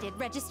completed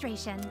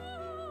registration.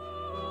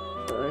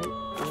 Alright.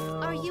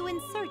 Are you in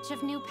search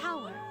of new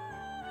power?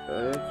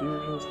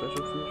 Fusion,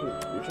 special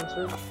fusion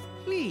search?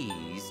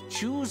 Please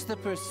choose the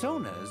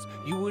personas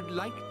you would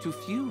like to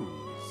fuse.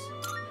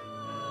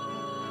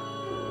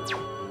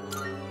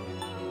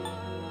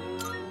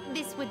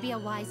 This would be a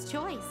wise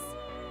choice.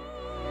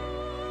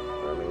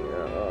 I mean,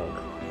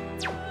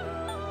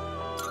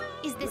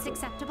 Is this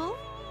acceptable?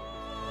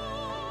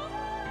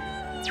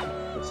 let's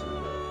see.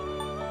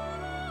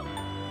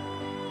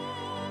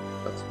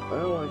 That's, I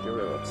don't want to get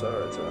rid of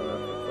Taratrus on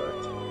that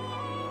effect.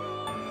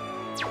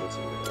 Let's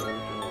see.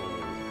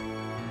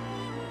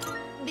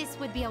 This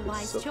would be a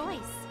wise so-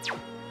 choice.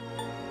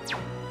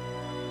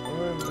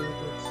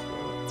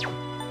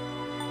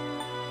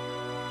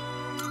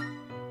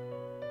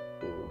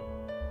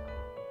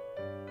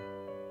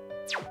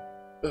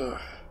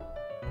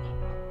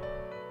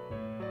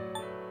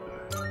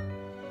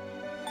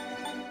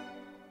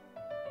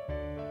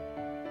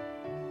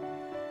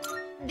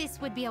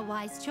 this would be a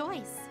wise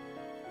choice.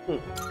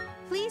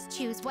 Please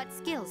choose what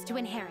skills to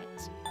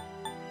inherit.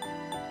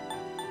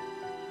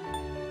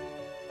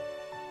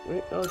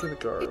 Wait, I'll give it a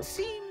go. It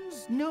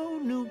seems no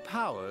new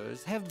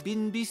powers have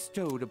been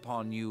bestowed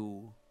upon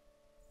you.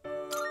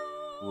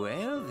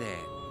 Well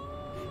then,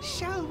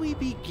 shall we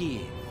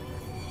begin?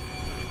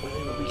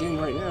 We're beginning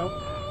right now.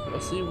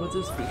 Let's see what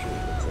this feature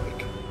looks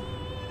like.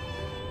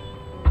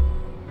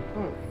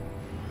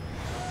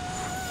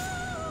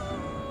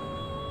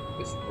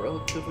 It's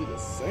relatively the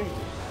same.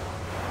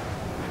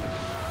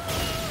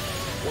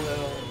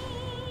 Well,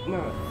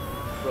 not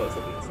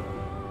relatively the same.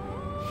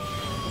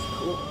 It's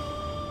cool.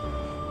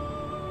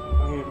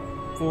 I am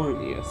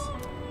Fornius.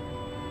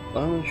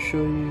 I'm gonna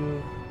show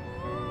you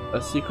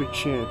a secret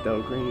chant that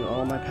will grant you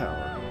all my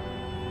power.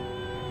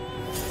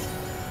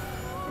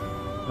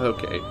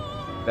 Okay,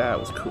 that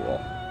was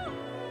cool.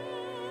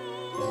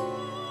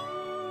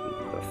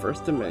 The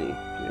first of many.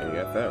 Yeah, you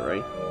got that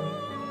right.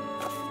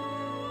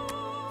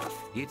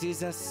 It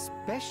is a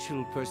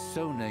special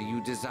persona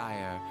you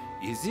desire,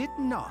 is it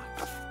not?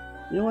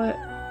 You know what?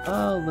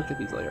 I'll look at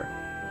these later.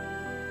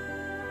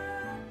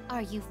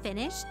 Are you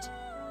finished?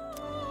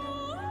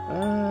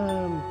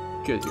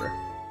 Good here.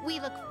 We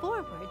look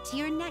forward to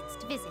your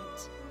next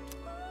visit.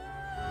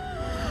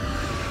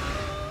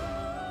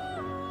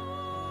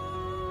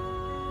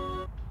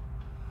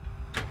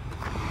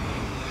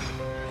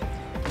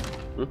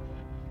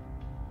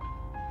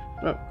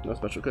 Oh, no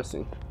special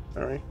cutscene.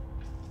 Alright.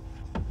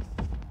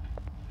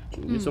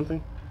 Can you do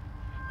something?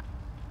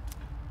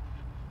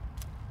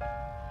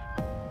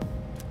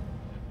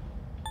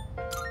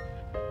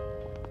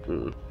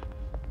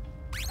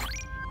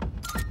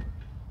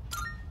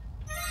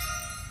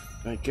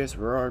 I guess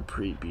we are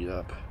pretty beat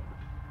up.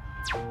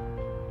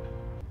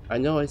 I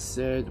know I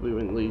said we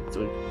wouldn't lead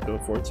to go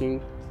 14.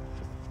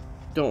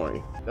 Don't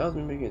worry, that was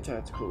me making a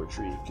tactical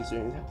retreat because I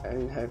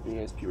didn't have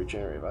any SP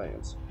regenerative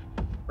items.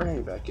 We're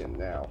heading back in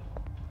now.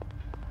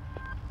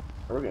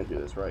 And we're gonna do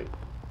this right.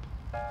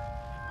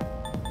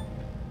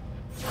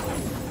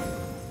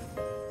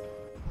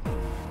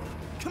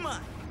 Come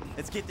on,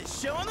 let's get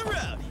this show on the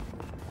road.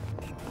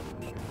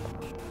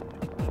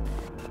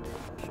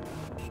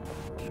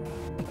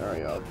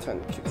 Alright, I'll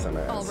tend to kick some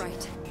ass. All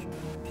right.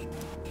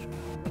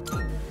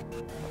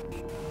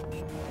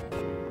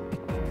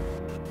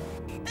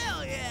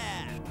 Hell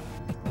yeah!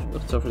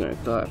 Looks tougher than I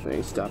thought, but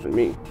ain't stopping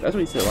me. That's what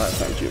you said last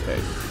time, Junpei.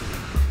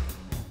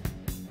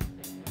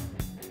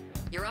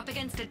 You're up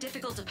against a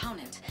difficult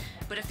opponent,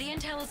 but if the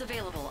intel is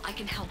available, I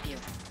can help you.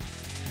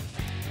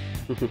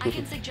 I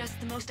can suggest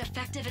the most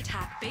effective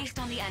attack based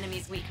on the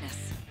enemy's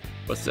weakness.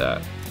 What's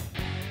that?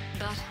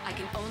 But I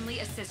can only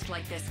assist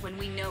like this when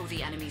we know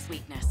the enemy's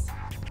weakness.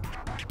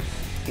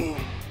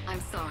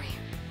 I'm sorry,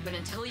 but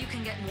until you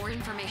can get more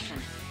information,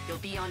 you'll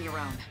be on your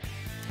own.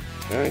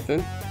 Alright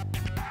then.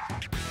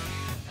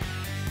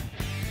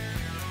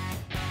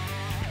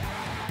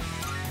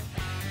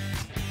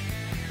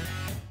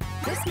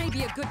 This may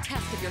be a good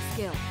test of your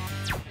skill.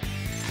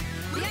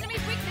 The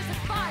enemy's weakness is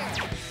fire!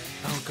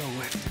 I'll go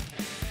with.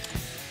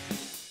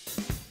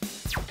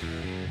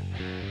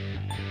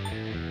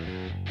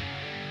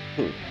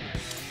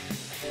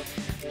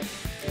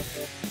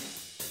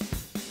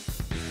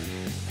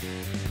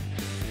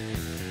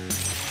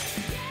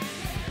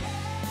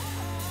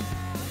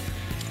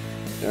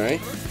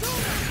 Alright.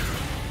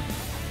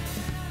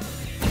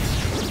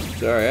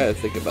 Sorry, I had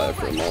to think about it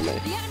for a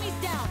moment. The enemy's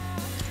down!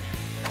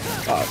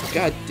 Oh,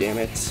 god damn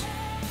it.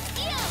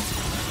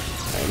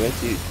 I meant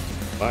to use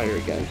fire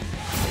again.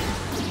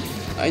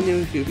 I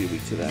knew he would be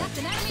weak to that. That's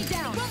an enemy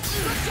down! Good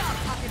job,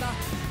 Takuba!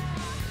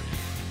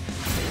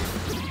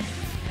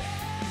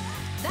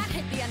 That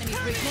hit the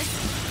enemy's weakness.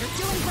 You're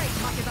doing great,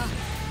 Takuba.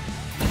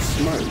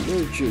 Smart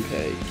move,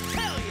 Junpei.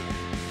 Hell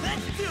yeah!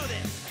 Let's do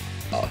this!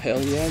 Oh,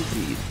 hell yeah,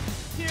 indeed.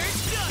 Here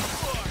it's done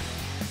for!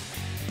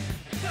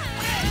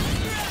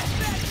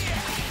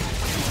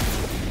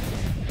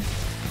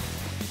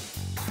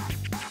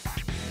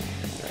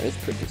 Alright, this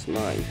prick is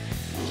mine.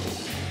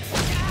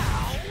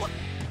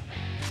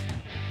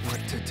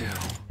 What to do?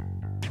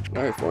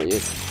 Alright,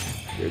 Fornius.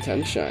 Your time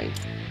to shine.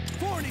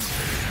 Warning!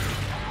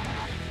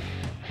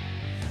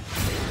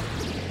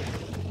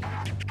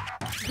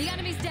 The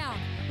enemy's down.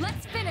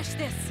 Let's finish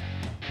this.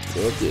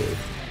 Will do.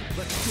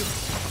 Let's do it!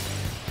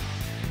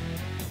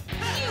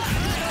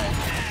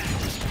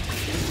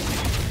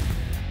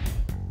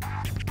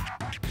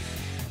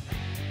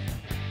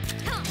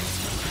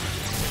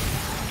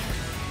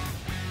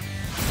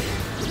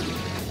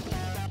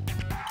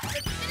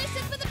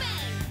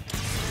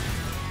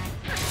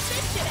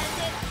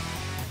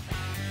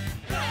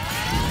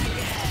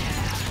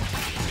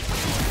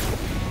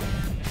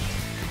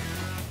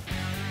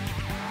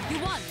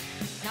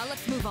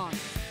 Let's move on.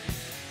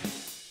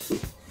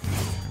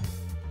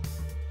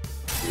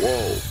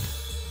 Whoa.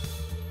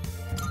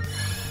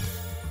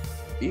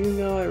 Even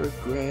though I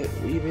regret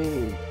leaving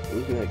and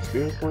losing that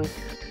experience point,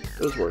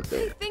 it was worth I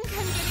it. think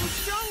I'm getting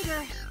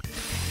stronger.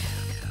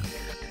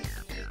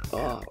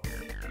 Oh,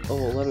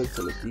 level 11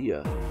 to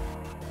Medea.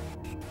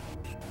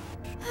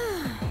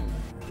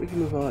 We can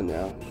move on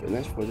now. The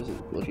next point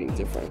isn't looking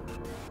different.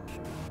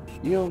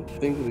 You don't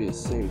think it'll be the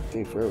same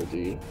thing forever, do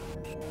you?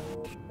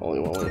 Only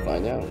one way to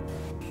find out.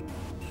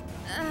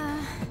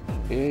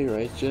 Yeah, you're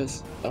right.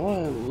 Just I want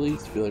to at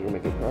least feel like we're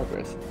making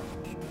progress.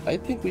 I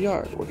think we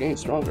are. We're getting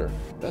stronger.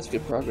 That's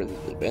good progress,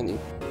 if any.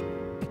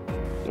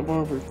 No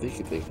more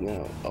overthinking things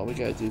now. All we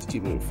gotta do is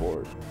keep moving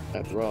forward.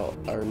 After all,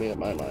 I already made up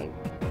my mind.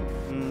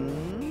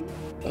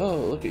 Oh,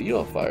 look at you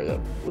all fired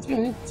up. What's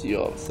getting into you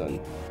all of a sudden?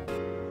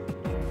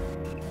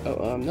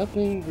 Oh,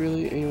 nothing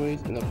really.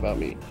 Anyways, enough about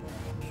me.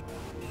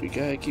 We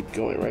gotta keep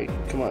going, right?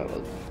 Come on,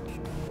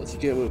 let's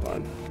get a move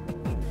on.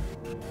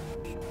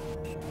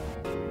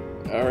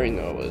 I already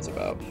know what it's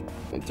about.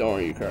 And don't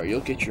worry, Yukari, you'll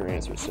get your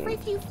answer soon. Every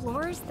few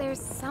floors, there's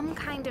some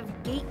kind of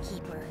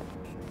gatekeeper.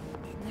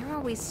 They're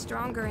always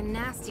stronger and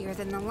nastier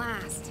than the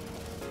last.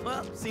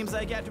 Well, seems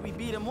like after we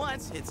beat him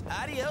once, it's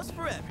adios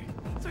forever.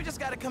 So we just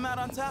gotta come out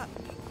on top.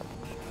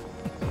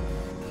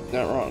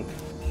 Not wrong.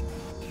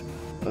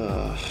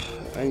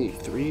 I need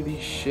 3 of these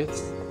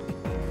shits.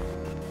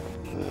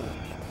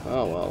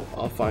 Oh well,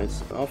 I'll find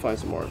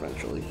some more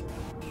eventually.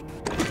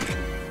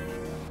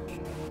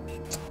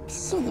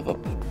 Son of a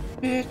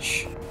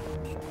bitch.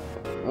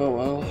 Oh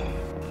well.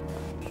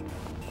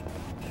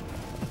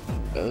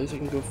 At least I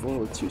can go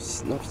forward with 2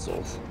 snuff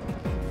souls.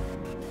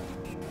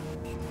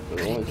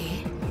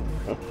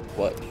 Huh?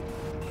 What?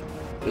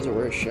 There's a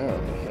rare shadow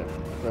up ahead.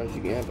 Perhaps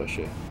you can ambush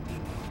it.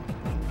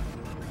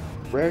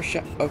 Rare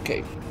shadow.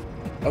 Okay.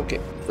 Okay.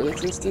 For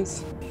this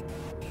instance,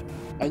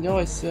 I know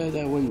I said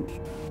I wouldn't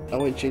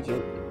change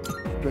the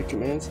direct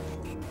commands,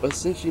 but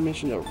since you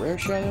mentioned a rare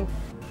shadow,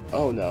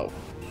 oh no.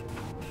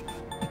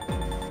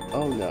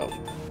 Oh no.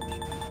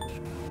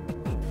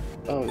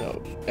 Oh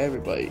no.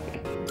 Everybody.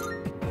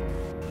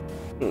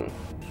 And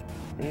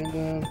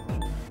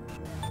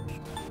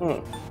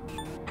huh.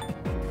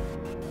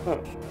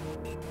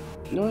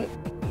 You know what?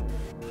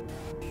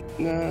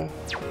 Nah.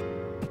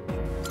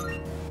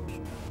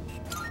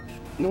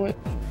 You know what?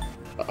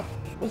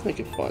 Let's make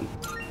it fun.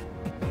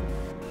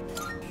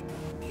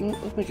 You know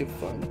what? Let's make it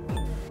fun.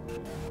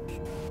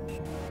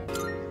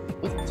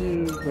 Let's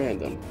do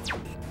random.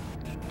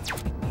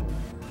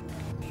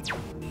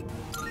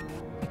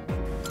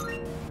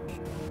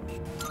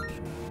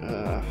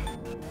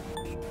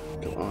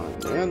 Go on,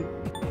 man.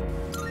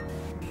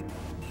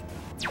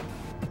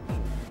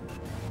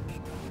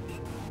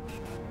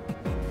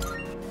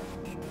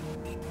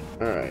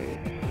 Alright.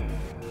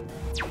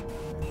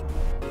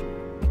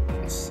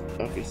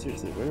 Okay,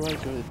 seriously, where do I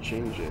go to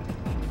change it?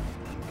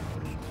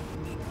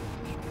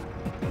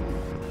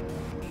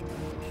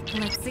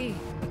 Let's see.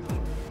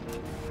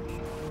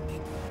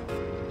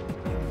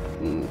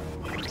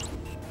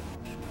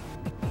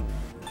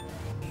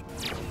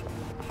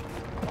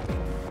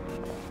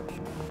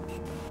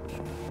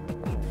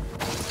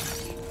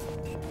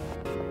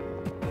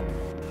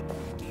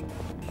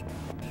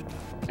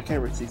 I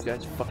can't reach these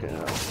guys fucking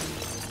up.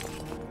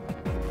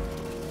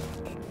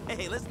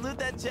 Hey, let's loot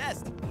that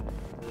chest.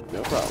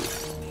 No problem.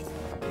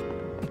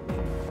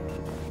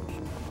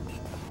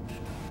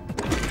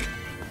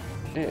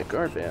 And a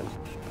guard band,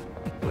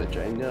 which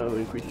I know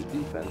increases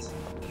defense.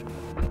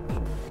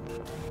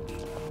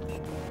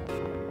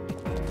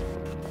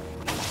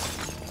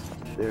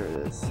 There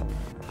it is.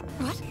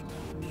 What?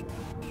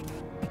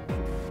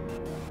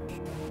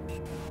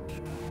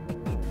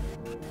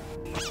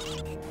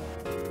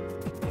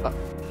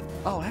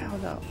 Oh, hell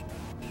no.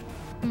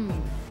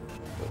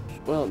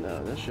 Well,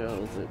 no, that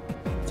shell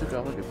took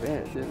off like a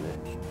bandit, didn't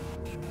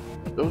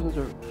it? Those ones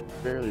are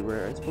fairly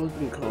rare. I suppose we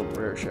can call them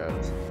rare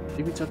shadows.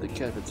 Even tough to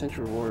catch,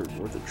 potential reward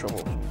worth the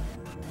trouble.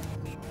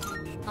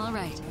 All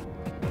right.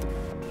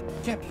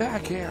 Get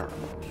back here!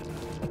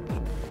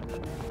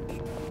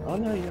 Oh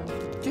no, you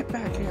don't. Get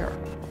back here!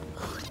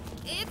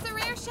 It's a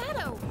rare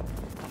shadow.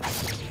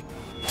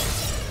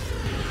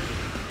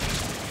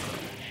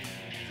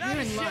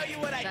 You're in luck.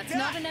 That's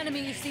not an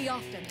enemy you see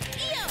often.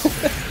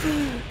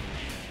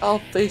 I'll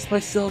face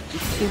myself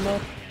just came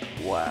up.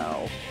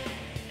 Wow.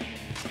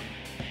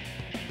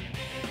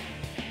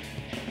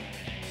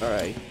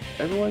 Alright,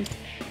 everyone,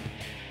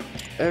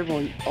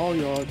 all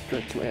y'all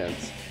direct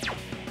commands.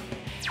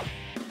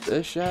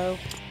 This shadow.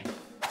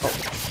 Oh,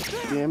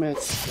 damn it.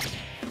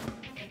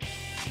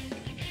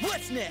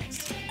 What's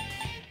next?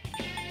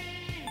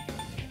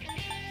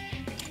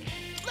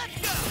 Let's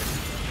go!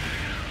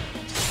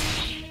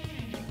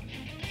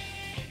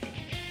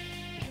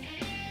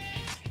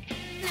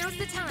 Now's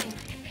the time.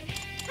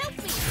 Help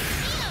me!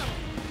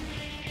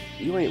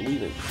 You ain't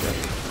leaving,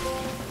 brother.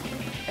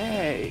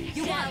 Hey!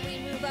 You want? We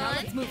move on. Now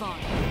let's move on.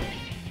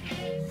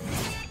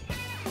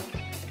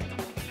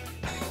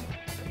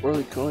 We're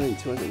only going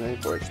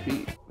 294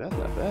 XP. That's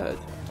not bad.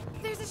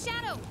 There's a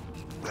shadow.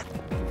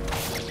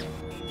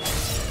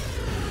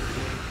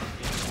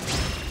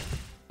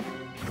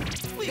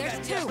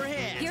 There's 2.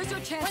 Here's your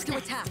chance to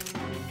attack.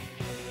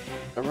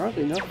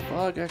 Ironically enough,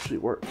 fog actually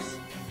works.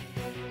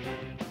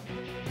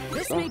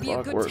 This may be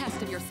a good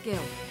test of your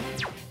skill.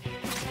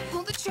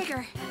 Pull the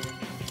trigger.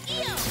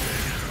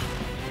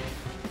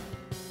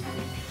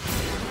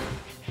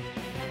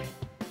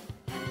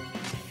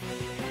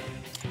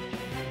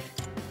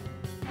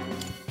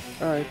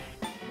 Alright.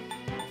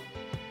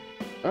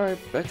 Alright,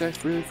 backpack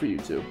freely for you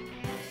two.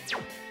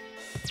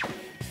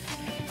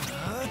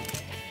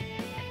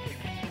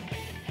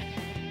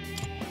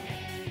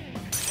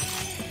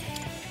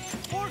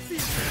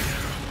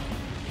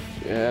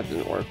 Yeah, that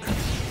didn't work.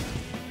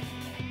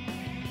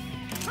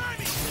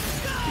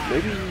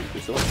 Maybe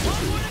it's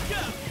electricity.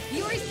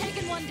 Yuri's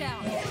taken one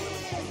down.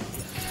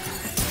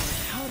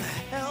 How the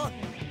hell?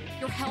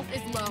 Your health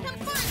is low. Do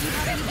you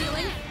have any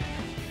healing?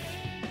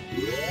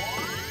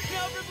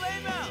 No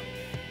problemo!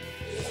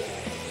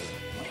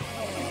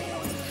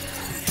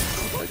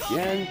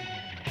 Again.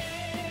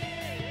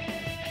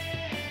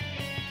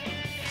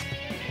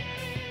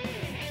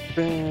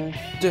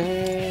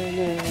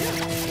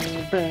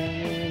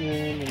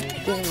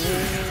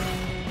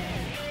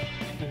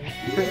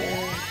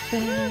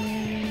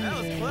 That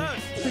was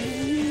close.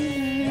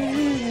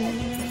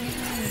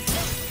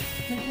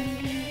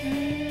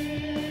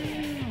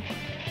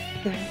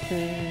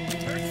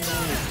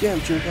 Damn,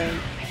 Japan.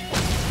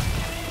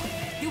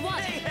 You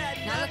won.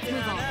 Now let's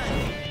move on.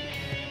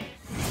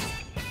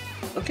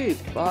 Okay,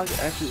 Bog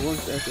actually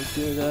works as a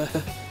good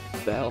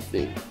battle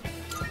thing.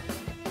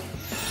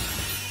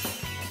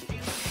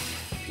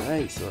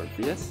 Nice,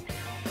 Orpheus.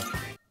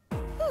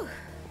 Whew.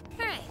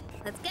 Alright,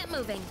 let's get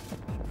moving.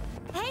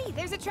 Hey,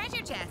 there's a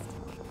treasure chest.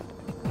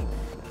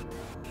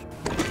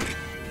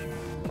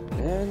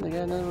 And I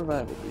got another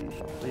revival bead.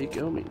 There you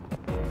go, me.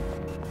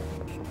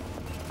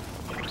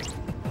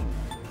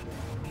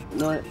 You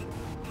know what?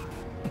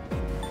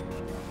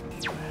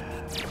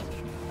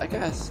 I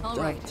gotta stop.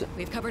 Alright,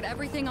 we've covered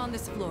everything on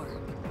this floor.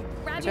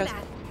 Roger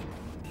that.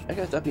 I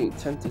gotta stop being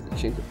tempted to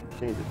change the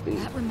theme.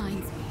 That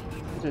reminds me.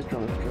 I'm just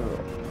trying to go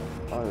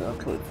on an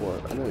upcoming floor.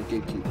 Another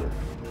gatekeeper.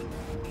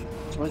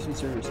 Supposed to be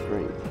service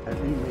string. I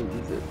really may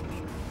use it.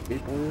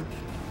 Skateboarder?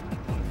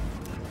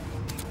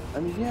 I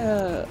mean,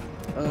 yeah,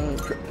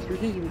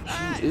 strategic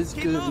cheat is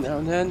good now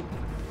and then,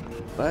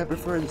 but I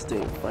prefer to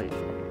stay and fight.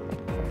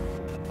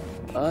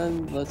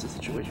 Unless the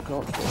situation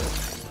calls for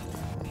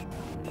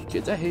it.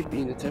 Kids, I hate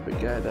being the type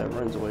of guy that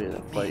runs away in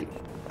a fight.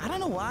 I don't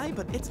know why,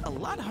 but it's a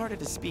lot harder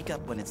to speak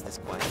up when it's this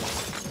quiet.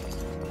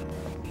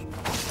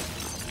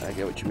 I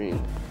get what you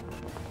mean.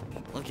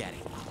 Look at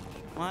it.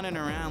 Wandering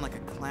around like a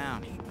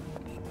clown.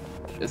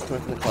 It's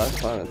coming from the class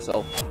clown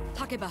itself.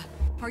 Takeba,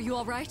 are you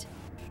alright?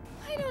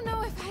 I don't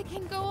know if I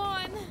can go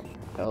on.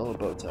 Hell of a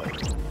bow tie.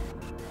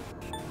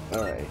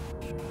 Alright.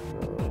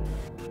 So,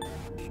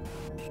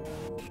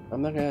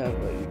 I'm not gonna have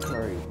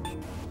Yukari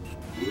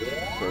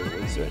for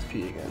release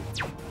SP again.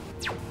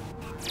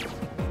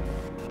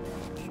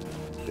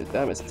 Dude,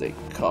 that mistake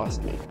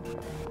cost me.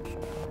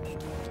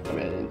 I mean,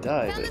 I didn't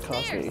die, Found but it the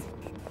cost stairs. me.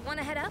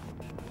 Wanna head up?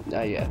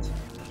 Not yet.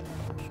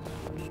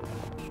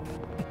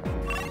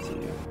 See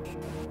you.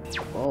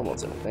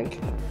 Almost, I think.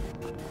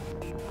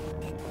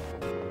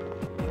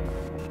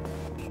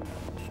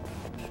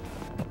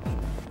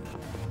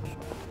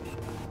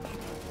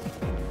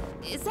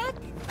 Is that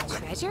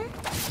treasure?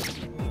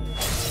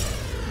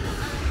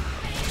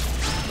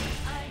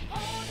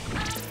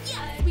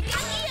 Yes, we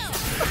got you!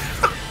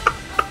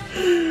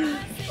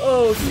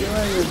 Oh, the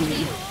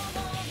irony.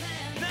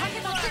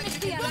 Takeba, finish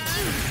the other.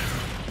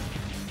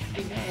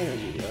 The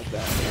irony of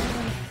that.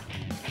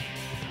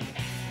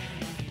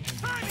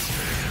 Nice.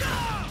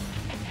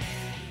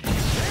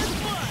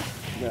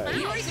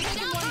 Yuri's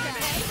taken one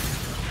down.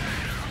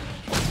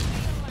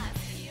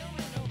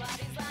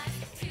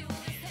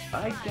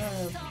 I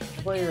got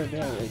player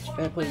advantage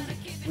and I played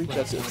reach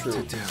out to the What true.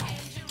 to do?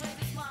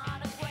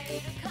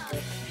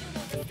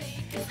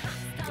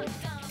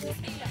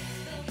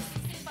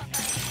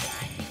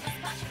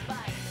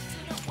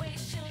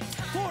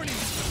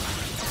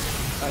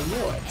 I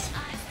knew it.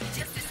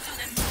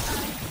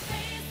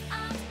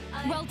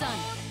 Well done.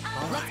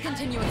 Let's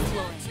continue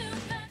exploring.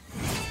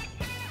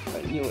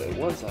 I knew it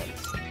was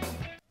ice.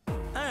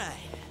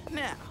 Alright,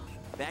 now,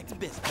 back to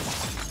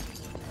business.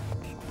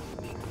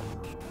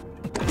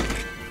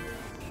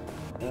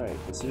 Alright,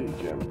 facility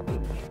gem.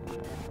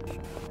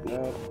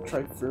 Now,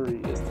 try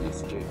Fury is the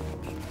escape.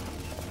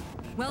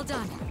 Well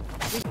done.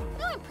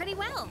 Doing pretty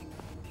well.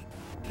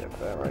 Get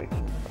that right.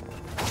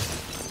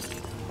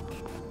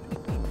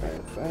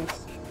 Alright,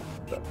 thanks.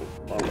 That was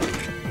wrong way.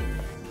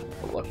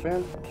 A luck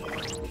band?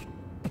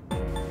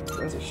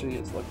 That's a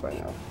shittiest luck by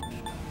now.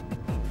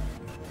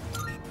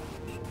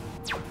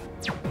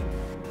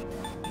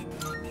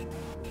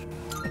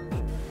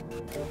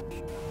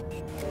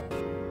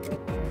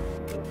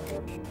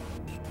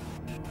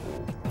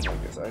 I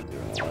guess I do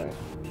in a way.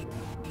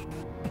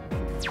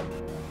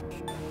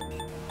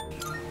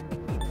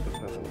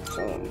 Depends on the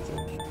song, is it?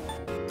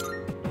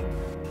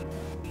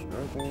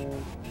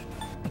 Band.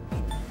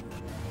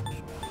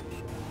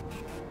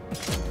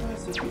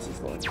 That's the pieces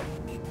like.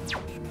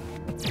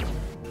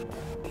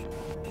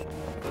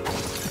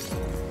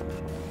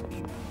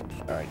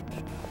 Alright.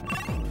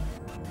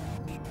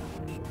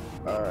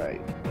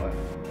 Alright.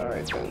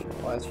 Alright then.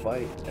 Let's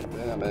fight, and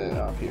then I'm in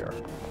off here.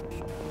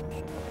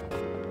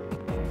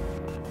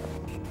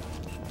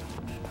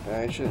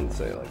 I shouldn't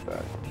say it like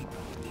that.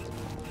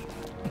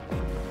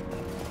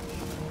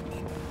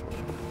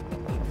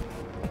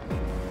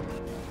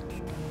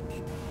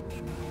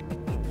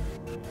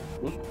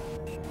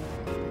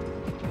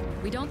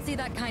 We don't see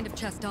that kind of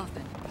chest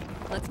often.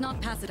 Let's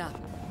not pass it up.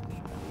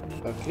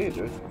 Okay,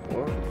 there's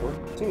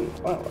 414.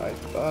 Wow, I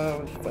thought I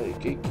was fighting a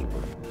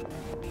gatekeeper.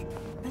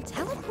 The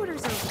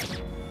teleporter's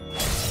open.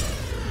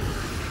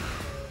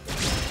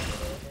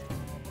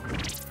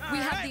 We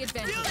have the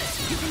advantage.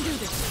 You can do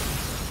this.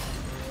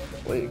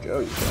 Way to go,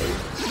 you guys.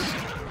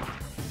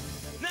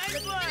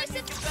 Nice one, Finish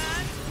it.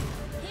 son.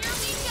 Here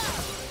we go.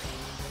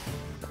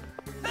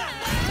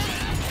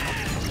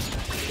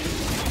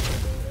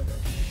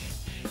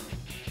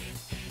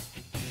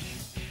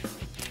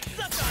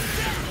 Suck on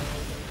that.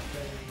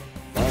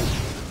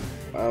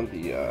 Found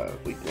the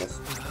weakness.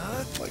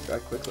 Like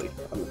that quickly.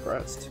 I'm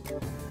impressed.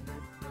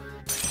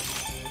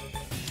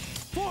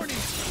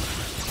 Warning.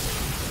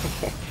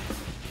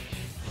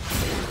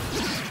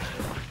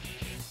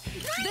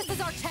 This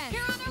is our chance.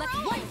 You're on a Let's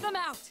roll. wipe them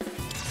out.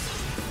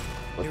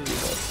 Let's do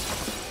this.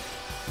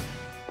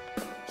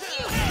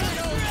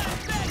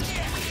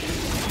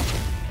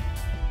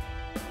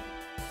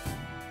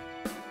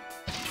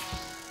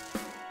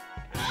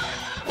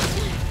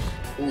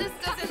 This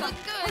doesn't look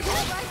good.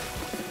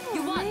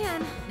 You won.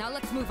 Man, Now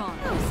let's move on.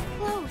 that was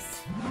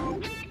close.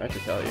 That's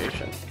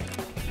retaliation.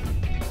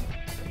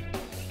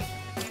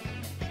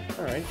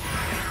 Alright.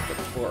 Get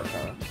the 4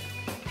 huh?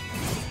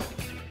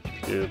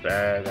 Too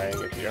bad I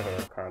didn't get the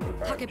other kind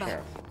by Takeba,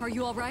 chance. are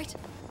you all right?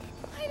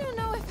 I don't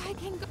know if I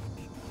can go.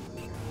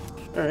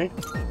 Alright.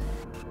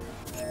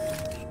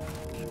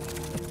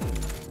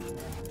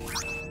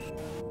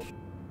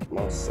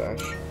 Mouse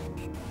sash.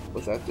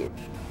 What's that do?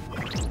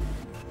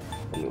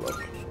 Let me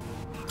look.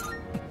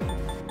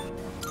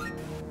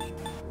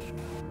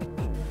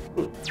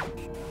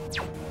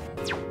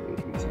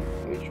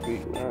 HP,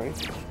 alright.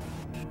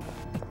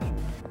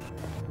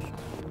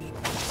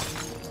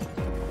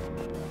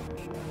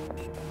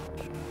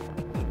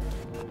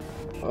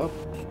 Up.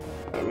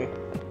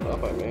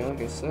 Up, I mean,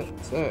 like I said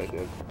I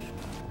did.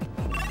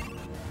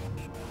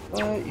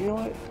 You know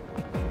what?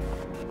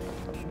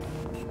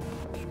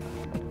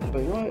 But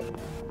you know what?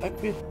 I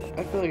feel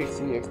like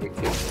exceeding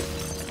expectations.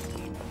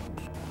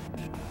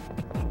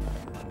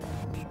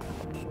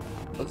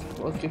 Let's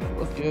get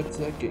up to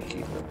that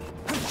gatekeeper.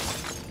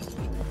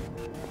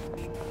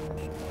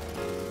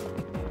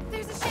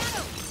 There's a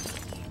shadow.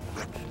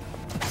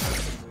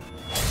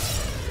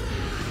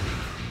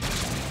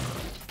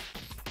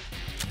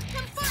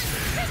 Come forth,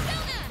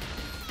 Persona.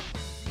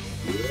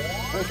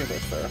 I think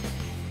that's fair.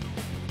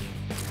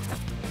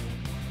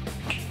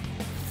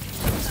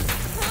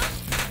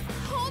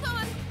 Hold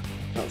on.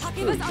 That's Takeba's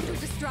pretty under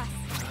good. distress.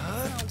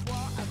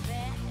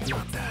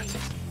 Not that.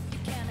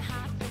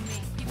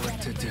 What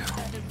to do?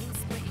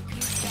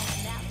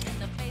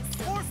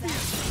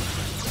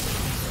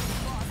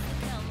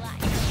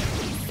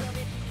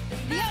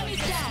 The enemy's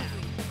down.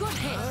 Good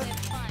hit.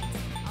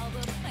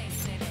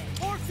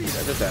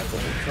 Yeah, just that little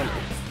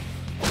something.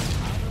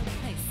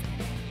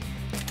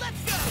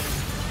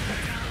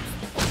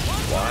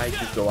 Why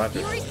did you go after?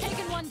 Yuri's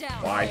taken one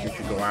down. Why did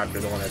you go after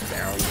the one that's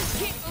down?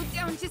 Can't go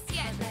down just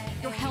yet.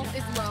 Your health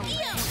is low. Do you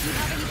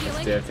have any healing?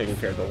 Instead of taking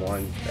care of the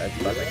one that's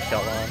about to kill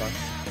all of us.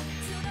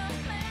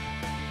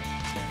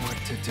 What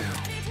to do?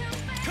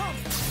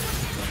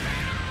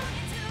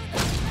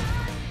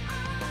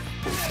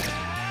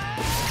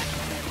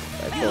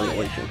 That's totally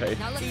what you should pay.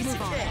 Now let's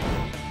move on.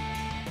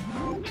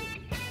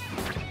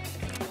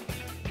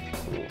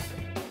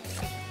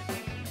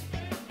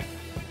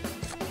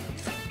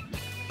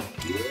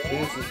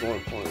 This is more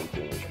important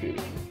than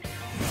HP.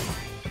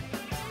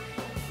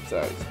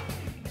 Besides,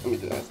 let me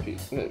do SP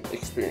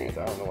experience.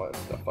 I don't know what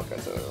the fuck I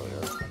said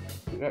earlier.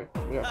 We got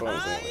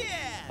bonus anyway.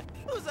 Yeah.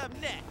 Who's up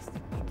next?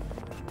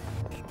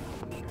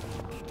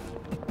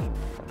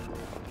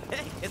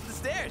 Hey, it's the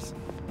stairs.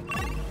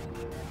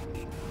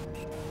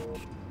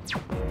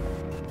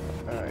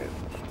 Alright.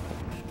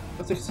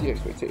 Let's exceed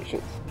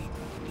expectations.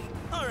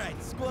 All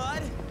right,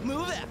 squad,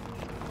 move out.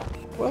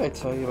 What did I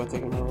tell you about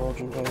taking my roll,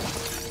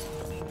 guys?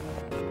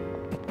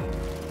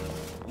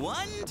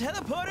 One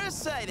teleporter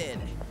sighted.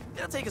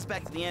 It'll take us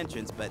back to the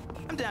entrance, but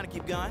I'm down to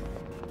keep going.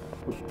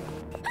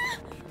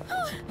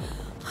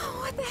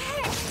 What the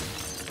heck?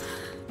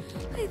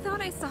 I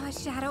thought I saw a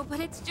shadow, but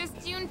it's just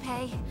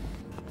Junpei.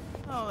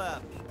 Hold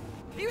up.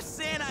 Are you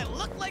saying I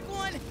look like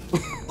one?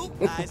 Oop,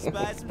 I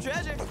spy some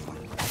treasure.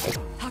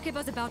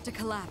 Takeba's about to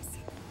collapse.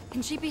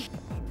 Can she be?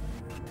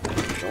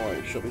 Don't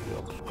worry, she'll be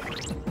healed.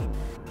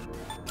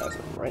 As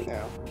of right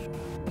now.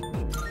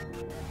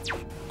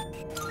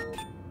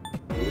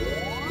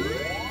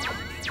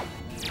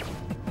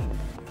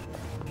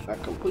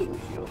 Not completely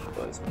healed,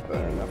 but it's better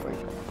than nothing.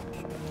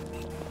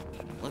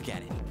 Look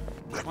at it.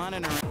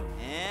 Wandering around.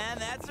 And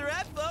that's a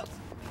wrap, folks.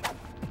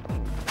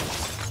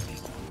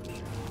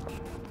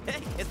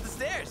 Hey, it's the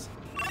stairs.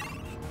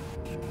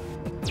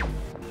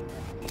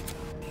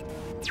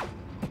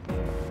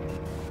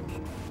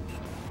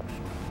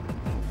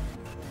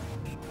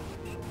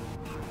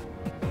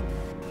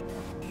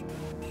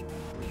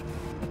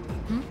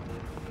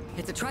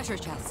 It's a treasure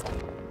chest.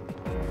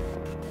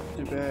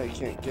 Too bad I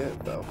can't get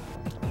it though.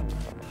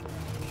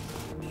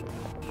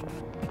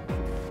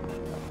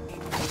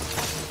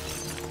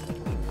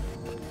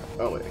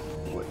 Oh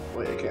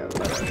wait, I can't.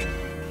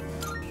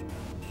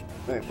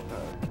 Thankful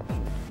power.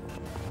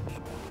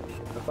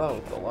 I thought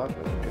with the lock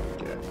was gonna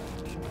get.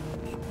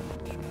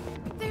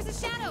 There's a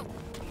shadow!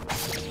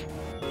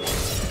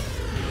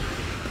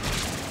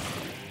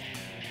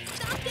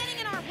 Stop getting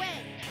in our way!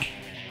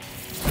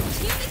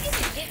 You think you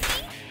can hit me?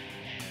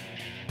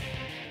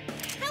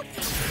 Help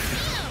me!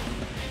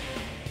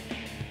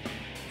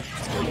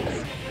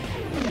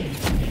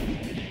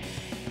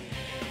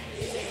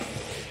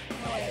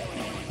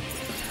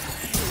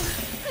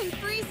 I'm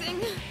freezing!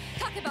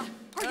 Takeba,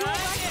 are you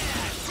alright?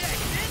 Check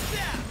this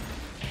out!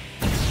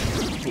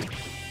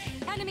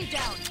 Enemy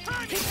down!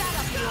 Pick that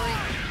up, Yuri!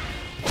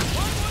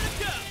 One more to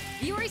go!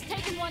 Yuri's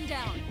taken one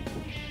down!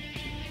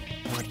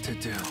 What to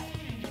do?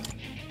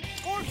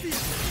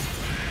 Orpheus!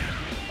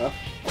 Huh?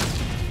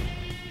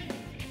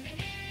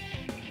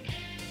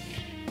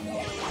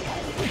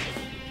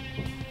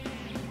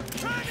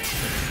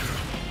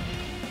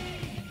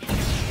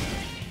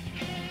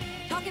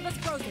 Takeba's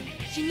frozen.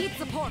 She needs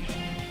support.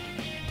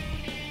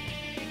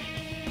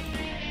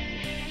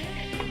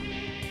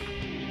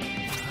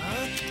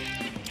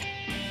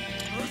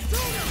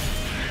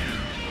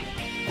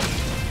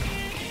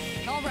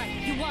 All right,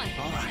 you won.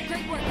 All right.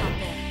 Great work out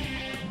there.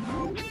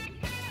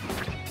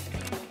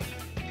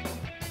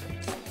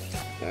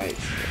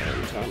 Nice.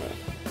 Tama.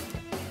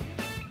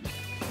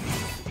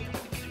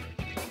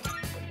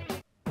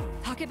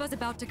 Takeba's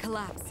about to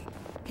collapse.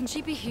 Can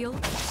she be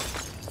healed?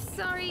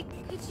 Sorry,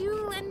 could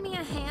you lend me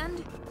a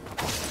hand?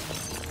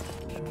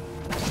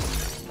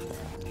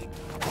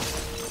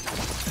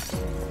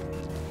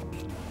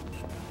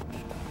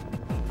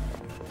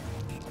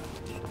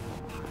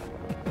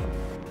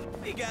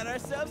 We got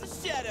ourselves a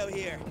shadow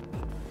here.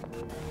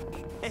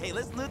 Hey,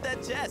 let's loot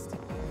that chest.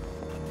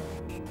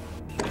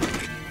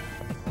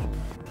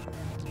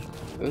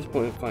 At this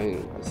point,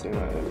 finding the same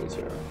enemies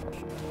here.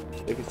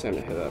 Maybe it's time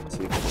to head up to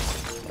see if we can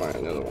find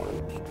another one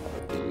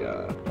of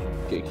the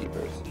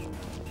gatekeepers.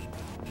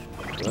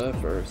 But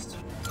first,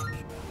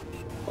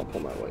 I'll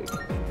pull my weight.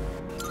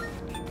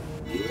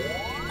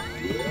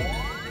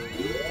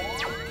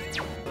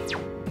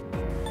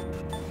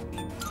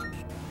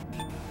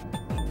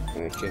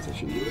 I guess I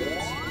should do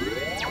this.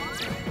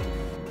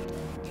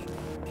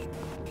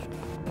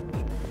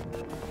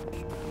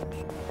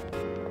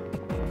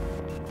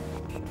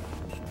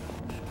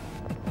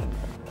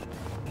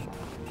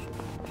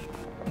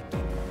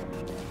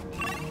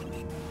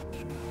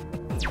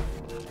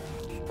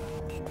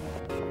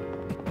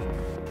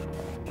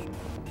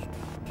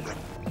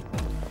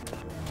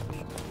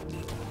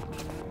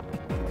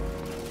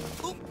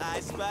 Oop, I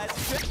spy a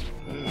trick.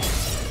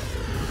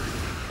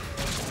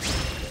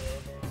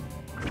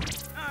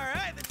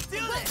 Alright, let's do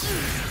this!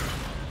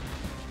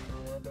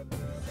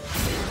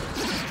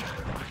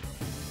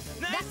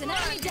 That's an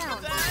enemy down.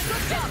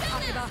 Good job,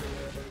 Takeba.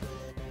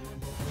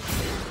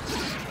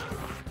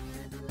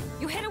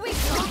 You hit a weak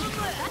spot.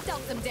 That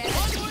dealt some damage.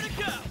 One more to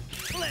go!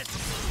 Let's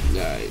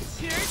Nice.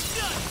 hear it's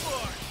done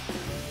for!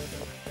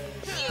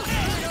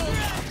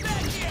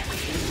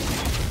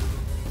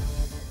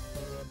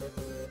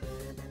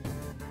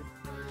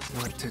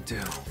 What to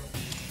do?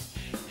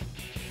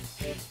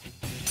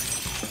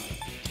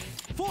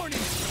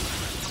 Warning!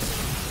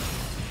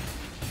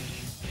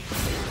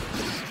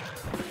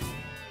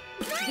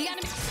 The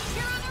enemy.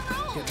 You're on a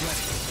roll. Get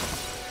ready.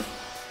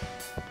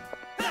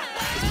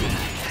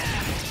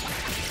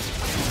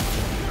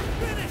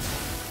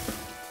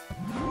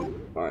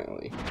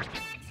 Finally.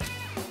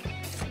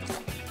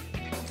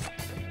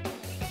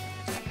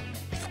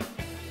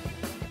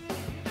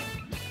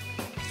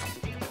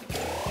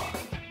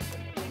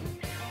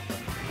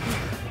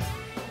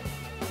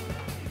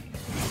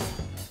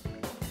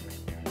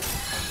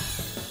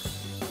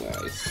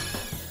 Nice.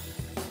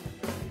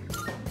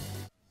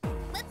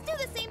 Let's do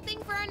the same thing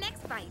for our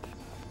next fight.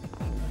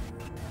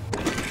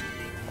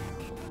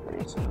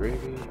 Bring some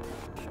gravy.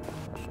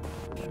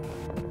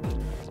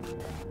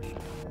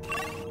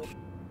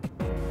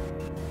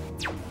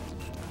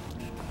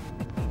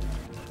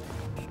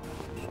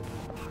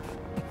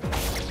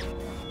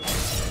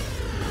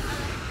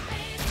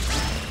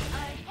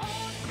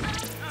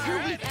 Two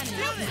weak enemies.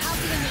 You have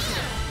the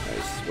initiative. I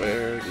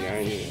swear the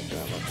irony is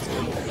not much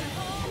more.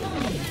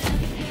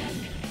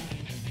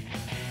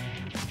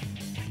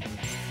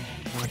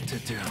 What to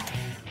do?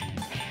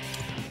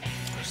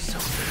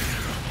 Persona.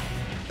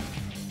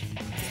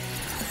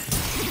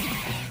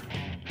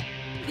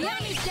 The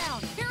enemy's down.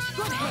 You're on a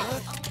roll.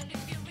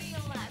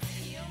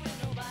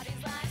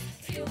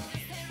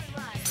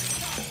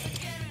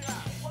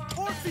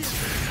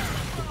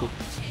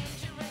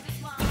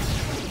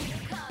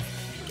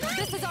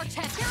 This is our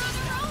chance. You're on a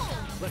roll.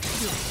 Let's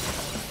do it.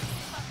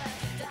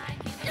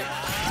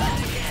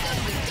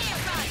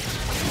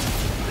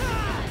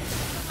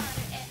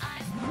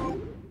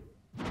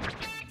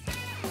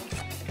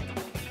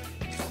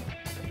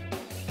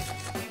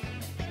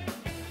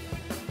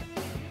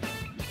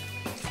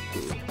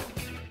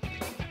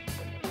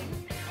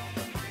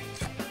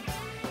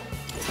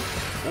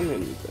 I'm gonna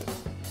need this.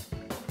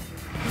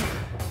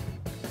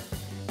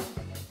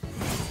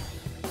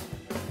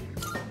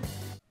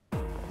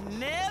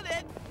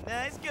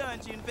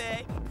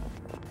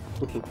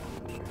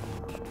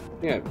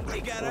 Yeah, We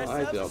got well,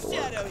 I did all ourselves the a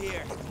work. shadow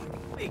here.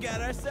 We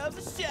got ourselves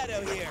a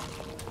shadow here.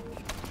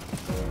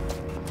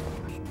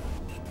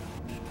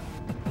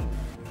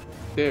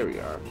 There we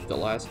are, the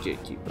last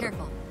gatekeeper.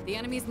 Careful, the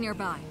enemy's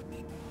nearby.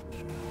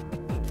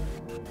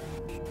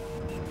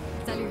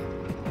 Salut.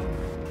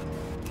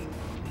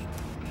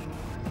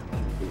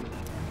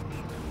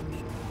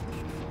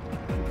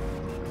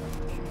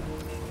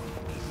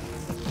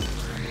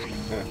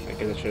 I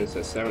guess I should have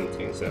said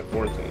 17 instead of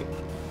 14.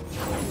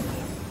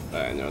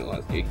 But I know the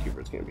last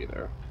gatekeeper's gonna be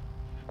there.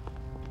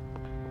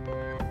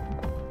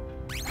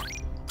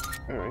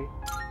 Alright.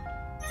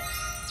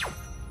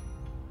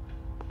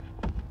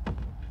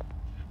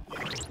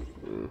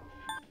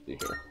 See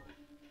here.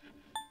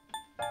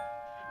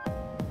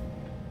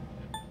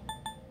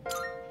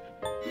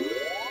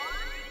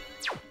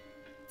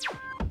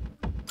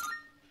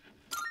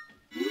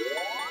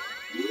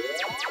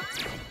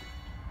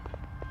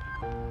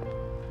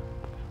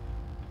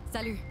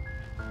 Salut.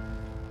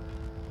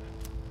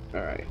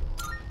 Alright.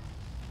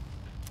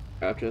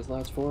 After his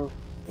last 4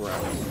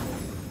 rounds.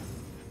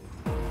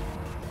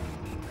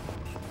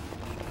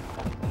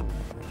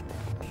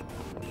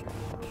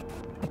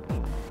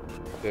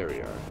 There we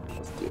are.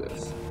 Let's do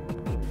this.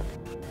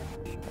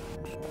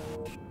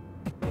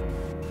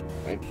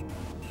 I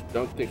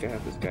don't think I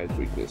have this guy's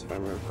weakness, if I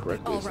remember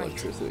correctly, it's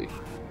electricity.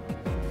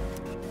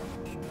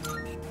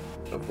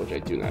 Of which I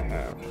do not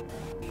have.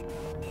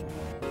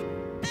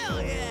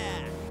 Hell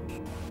yeah!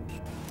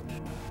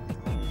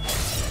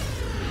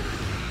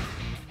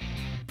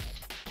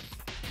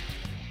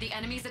 The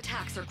enemy's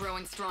attacks are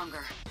growing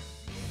stronger.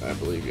 I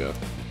believe you.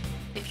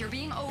 If you're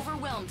being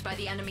overwhelmed by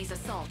the enemy's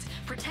assault,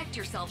 protect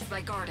yourselves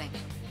by guarding.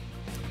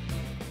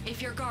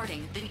 If you're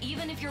guarding, then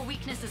even if your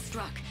weakness is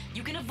struck,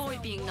 you can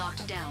avoid being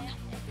knocked down.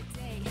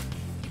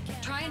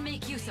 Try and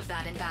make use of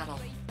that in battle.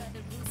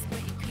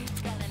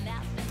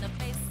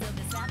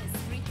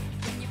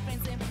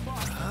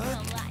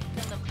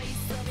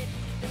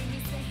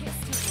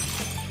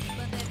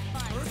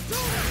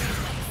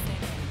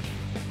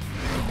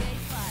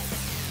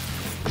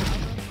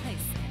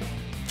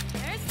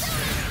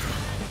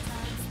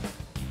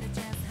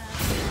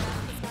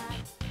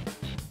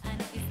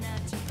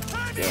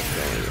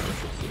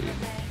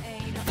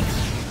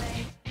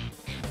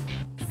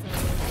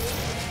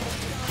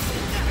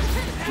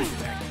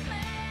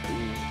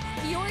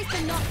 Yori's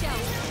been knocked out.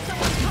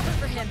 Someone cover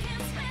for him.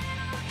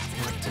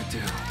 What to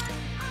do?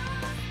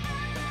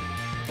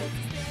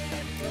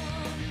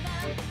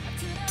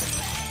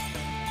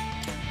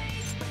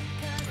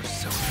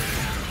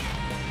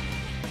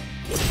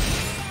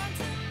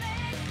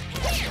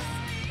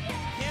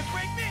 Can't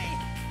break me!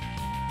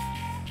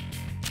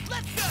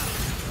 Let's go!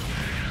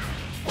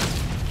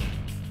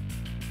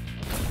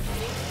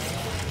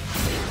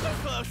 So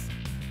close!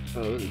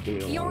 Oh, this is gonna be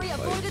a long Yori fight.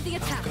 avoided the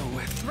attack. go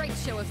with- Great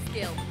show of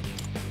skill.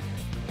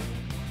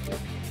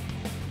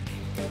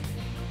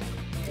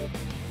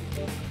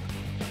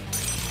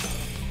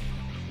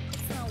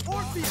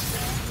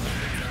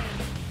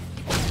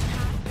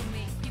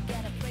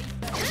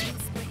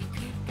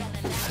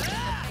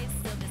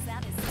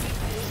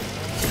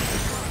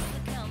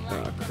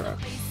 Ah, crap.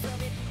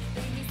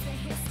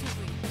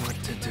 What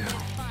to do?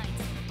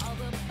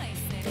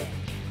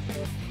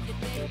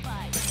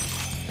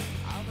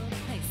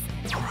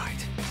 All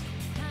right.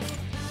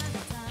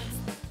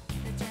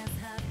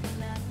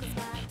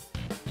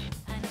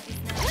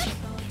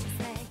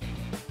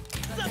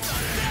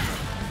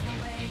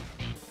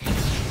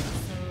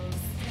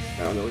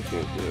 I don't know what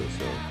you're gonna do,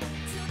 so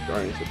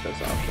guarding's the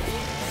best option.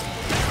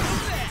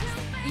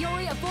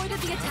 Yori avoided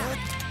the attack.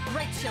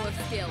 Great show of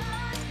skill.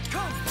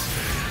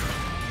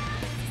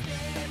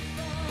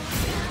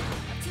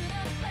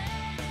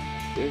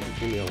 This is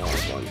gonna be a long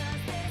one.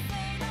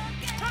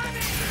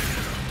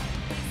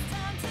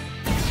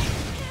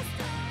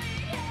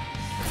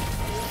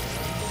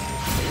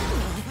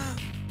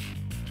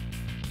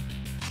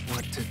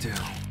 What to do?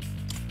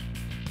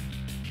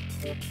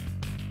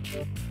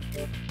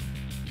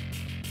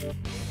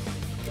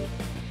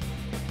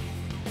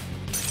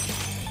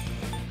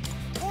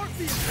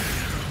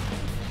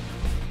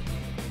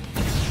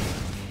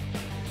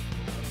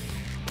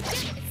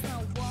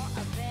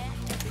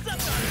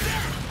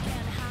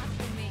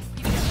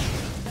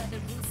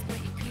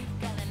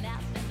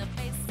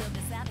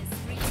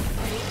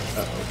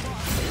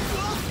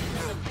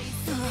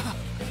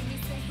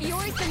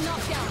 Yori's been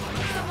knocked out.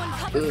 Someone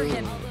cover for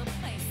him.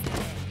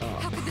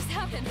 How could this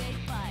happen?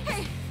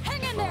 Hey,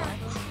 hang in there.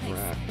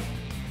 Crap.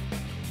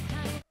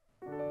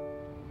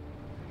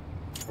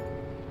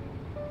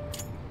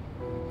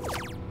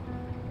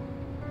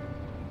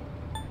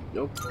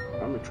 Nope,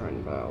 I'm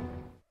returning Val.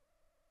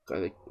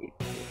 I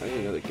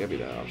didn't know they gave me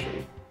that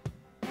option.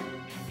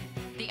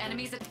 The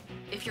enemy's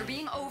if you're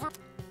being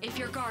if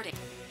you're guarding,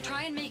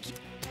 try and make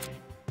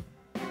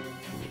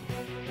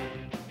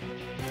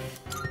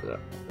Yeah,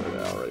 heard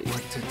that already.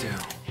 What to do?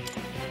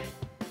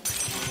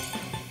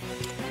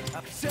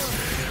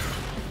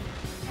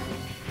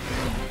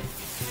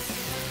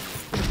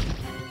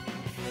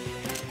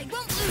 I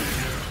won't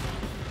lose.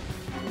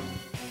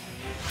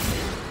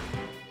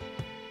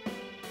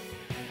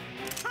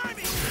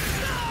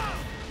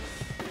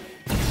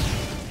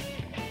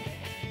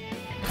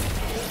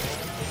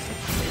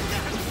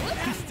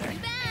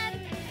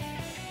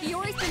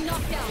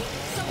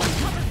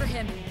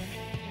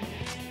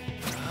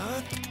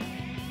 Not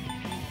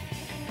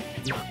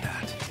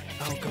that.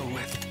 I'll go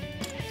with.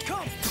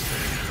 Come!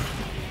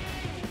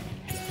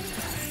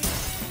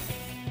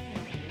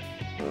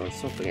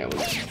 Something at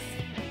least.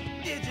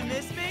 Did you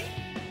miss me?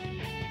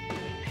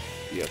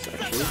 Yes,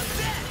 actually.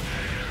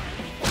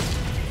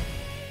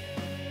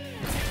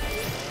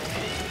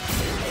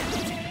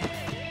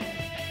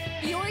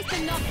 Iori's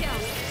been knocked down.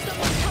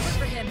 Someone cover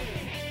for him.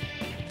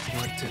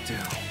 What to do?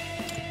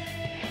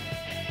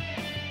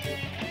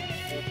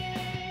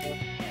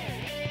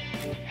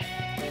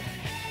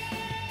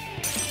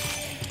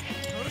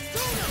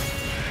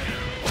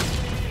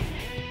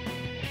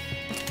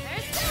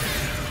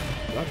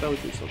 I thought that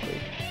would do something.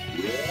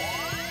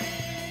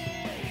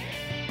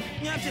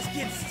 I'm just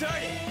getting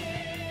started.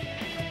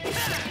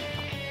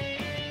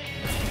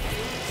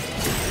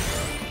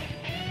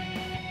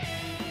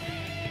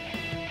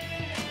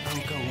 I'll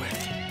go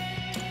with.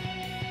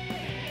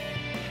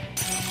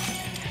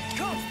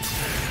 Come!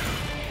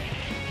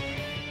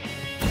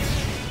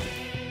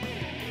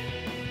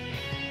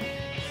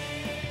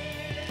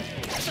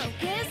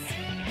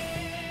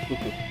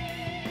 Focus.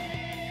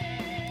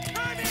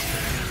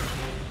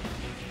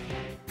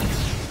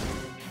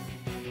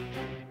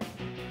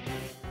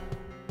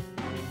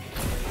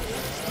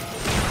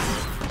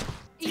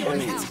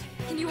 Iori's out.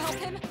 Can you help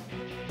him?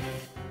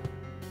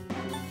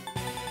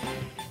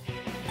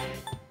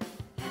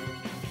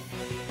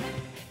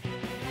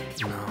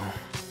 No.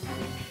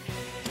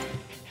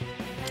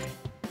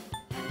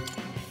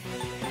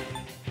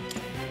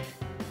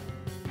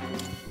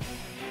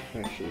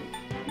 Actually,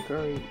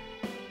 Yukari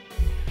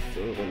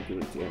still gonna do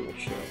the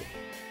damage though.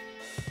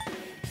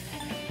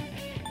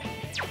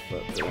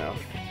 But for now,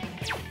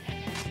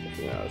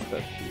 it's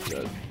best to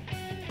just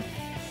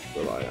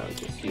rely on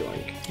just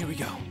healing. Here we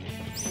go.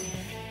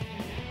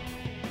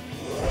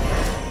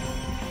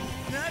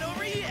 Not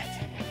over yet!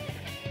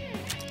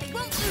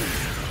 Whoa.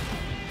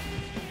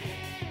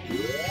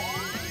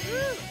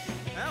 Whew,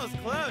 that was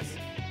close.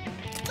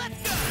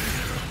 Let's go!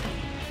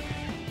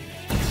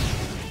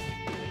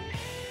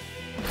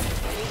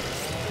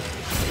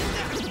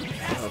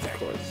 Of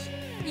course.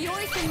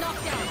 Iori's been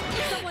knocked down.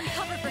 Someone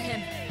cover for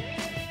him.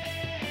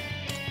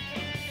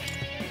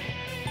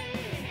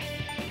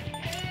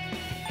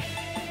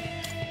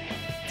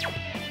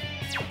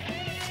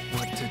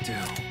 What to do?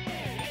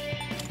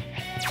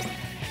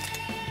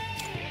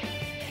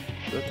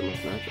 That's the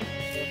most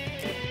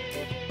magic.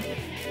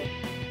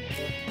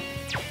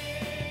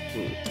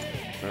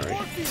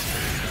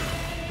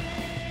 Alright.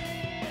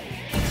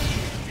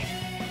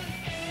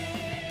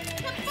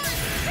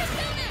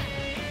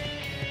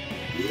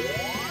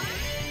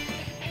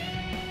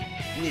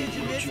 Did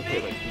you miss You me?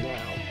 play like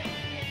now.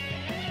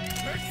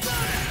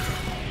 Persona!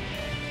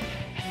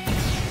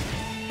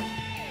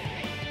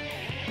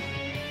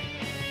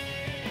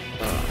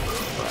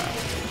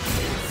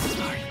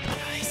 Sorry,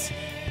 guys.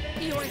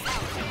 Iori's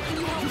out. Can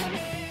you help him?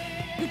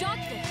 You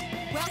dodged it.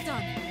 Well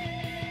done.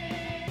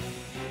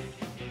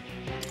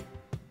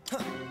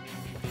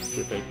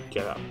 Junpei,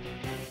 get up.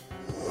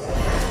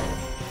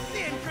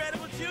 The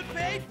incredible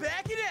Junpei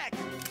back in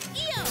action!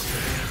 Eo.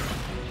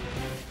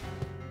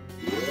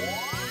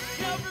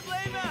 No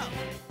problemo!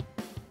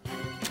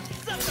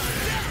 Suck on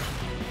that!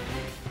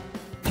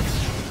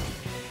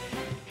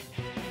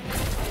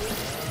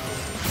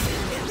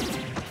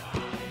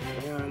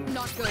 Man,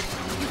 Not good.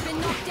 You've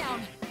been knocked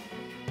down.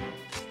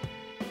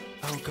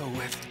 I'll go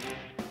with.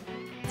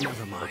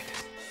 Never mind.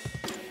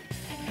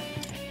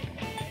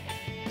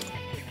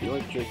 you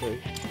like Junpei?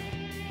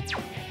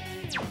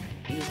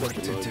 You just What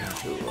have to to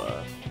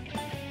learn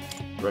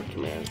to rec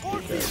commands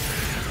because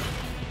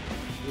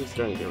it's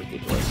starting to get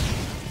ridiculous.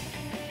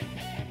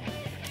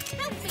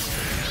 Help me.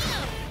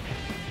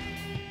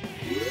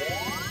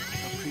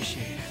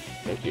 Appreciate it.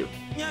 Thank you.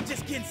 I'm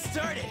just getting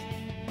started.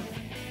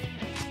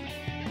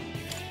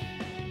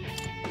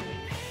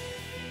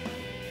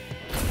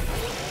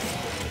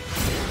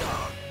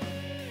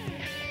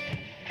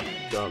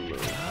 Dumb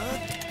move.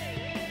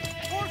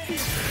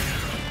 Orpheus!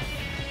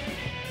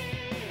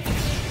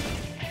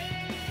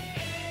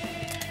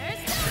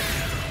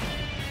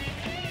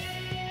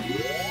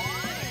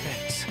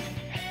 Thanks.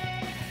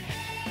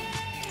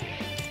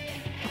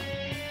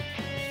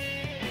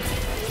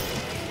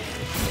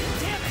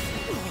 Damn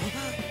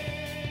it!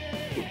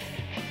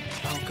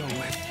 I'll go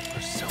with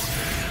Persona.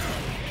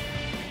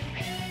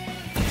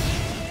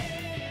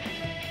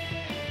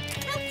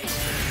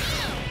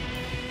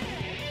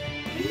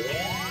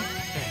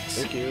 Thanks.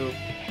 Thank you.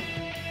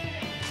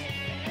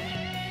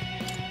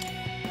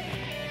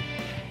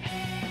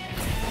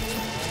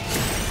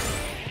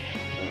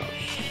 Oh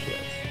shit.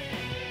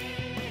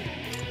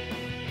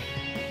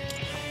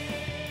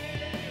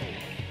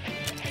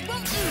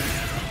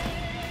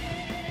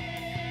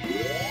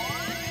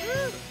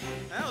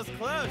 That was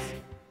close.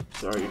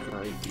 Sorry,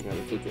 Yukari, you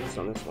gotta take this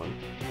on this one.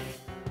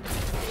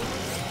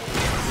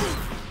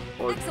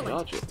 Or Excellent.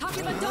 dodge it.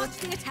 Takuma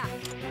dodged the attack.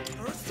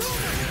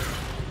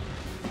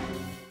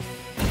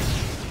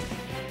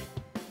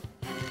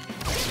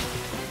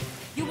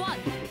 You won.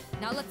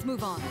 Now let's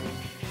move on.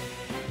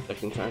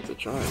 Second time's a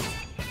charm.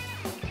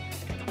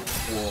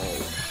 Whoa.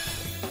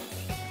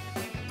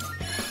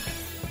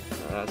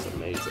 That's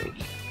amazing.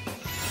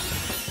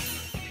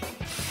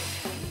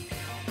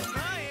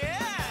 Oh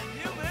yeah,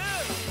 new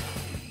move.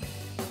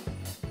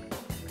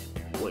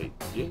 Wait,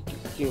 you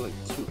gain like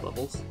 2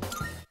 levels?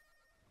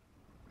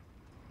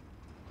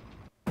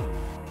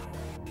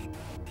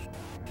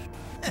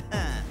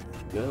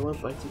 Yeah, one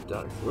bites of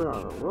ducks. We're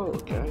on a roll,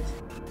 guys.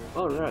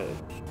 Alright,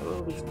 I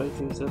will be spiking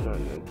things up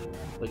on then.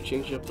 Like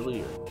changing up the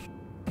leader.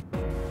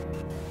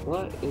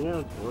 What? You know, I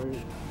was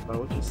worried about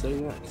what you say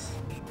next.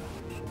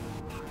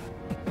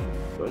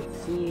 But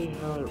see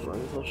how I run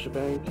this whole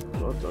shebang?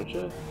 Well, don't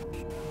you?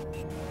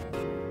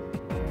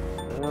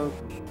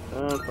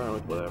 I'm fine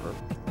with whatever.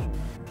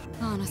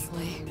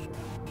 Honestly.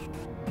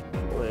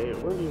 Wait,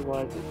 when do you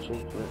want to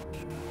change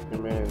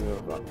your man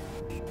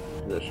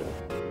position?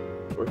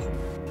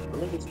 We're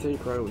making steady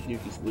progress with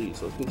Yuki's lead,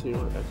 so let's continue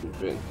as we've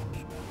been.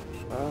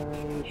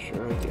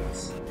 Sure, I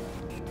guess.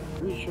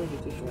 Pretty sure I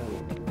could take down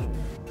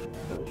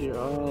out here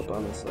all by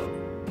myself.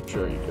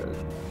 Sure you could.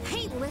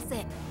 Hey,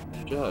 listen.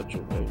 Judge,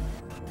 okay?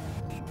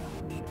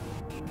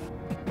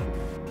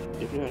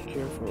 If you're not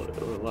careful,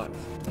 it'll relax.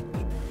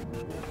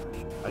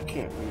 I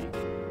can't read.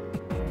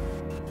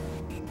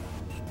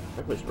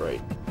 Echo's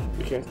right.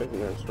 We can't expect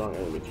another strong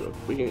enemy to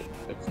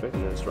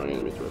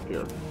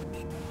appear.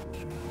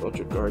 Hold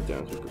your guard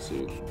down to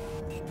proceed.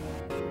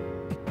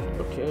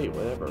 Okay,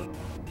 whatever.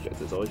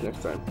 Guess it's always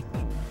next time.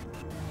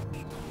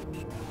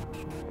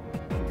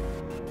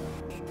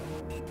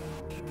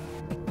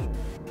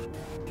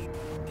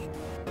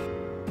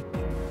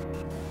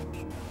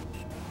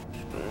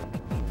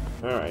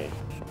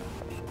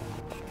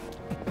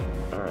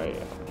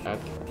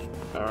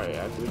 Alright,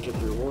 after we get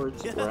the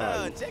rewards, Yo, we're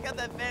out. check out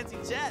that fancy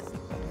chest.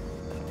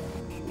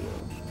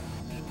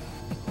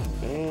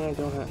 Yeah. And I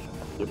don't have...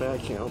 Too bad I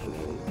can't open it.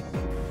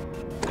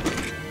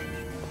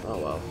 Oh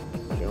well.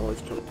 I can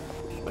always come...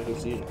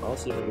 I'll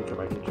see if I can come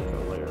back and check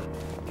that later.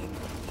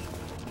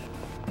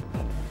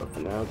 But for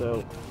now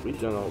though, we've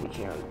done all we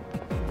can.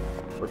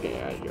 We're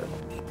getting out of here.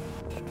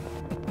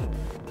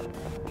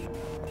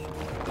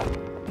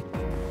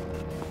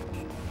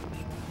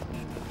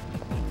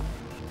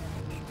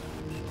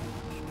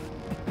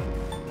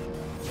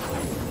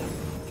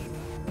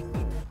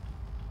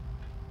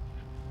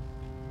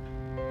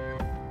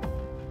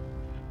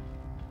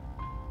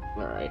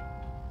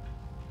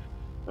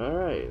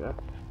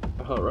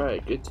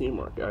 Alright, good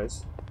teamwork,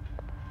 guys.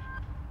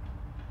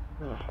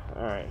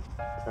 Alright,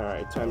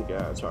 time to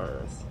get out of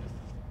Taratrus.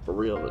 For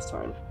real this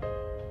time.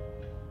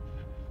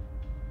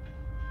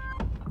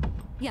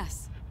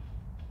 Yes.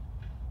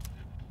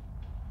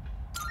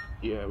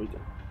 Yeah, we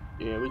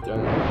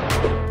done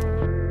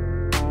it.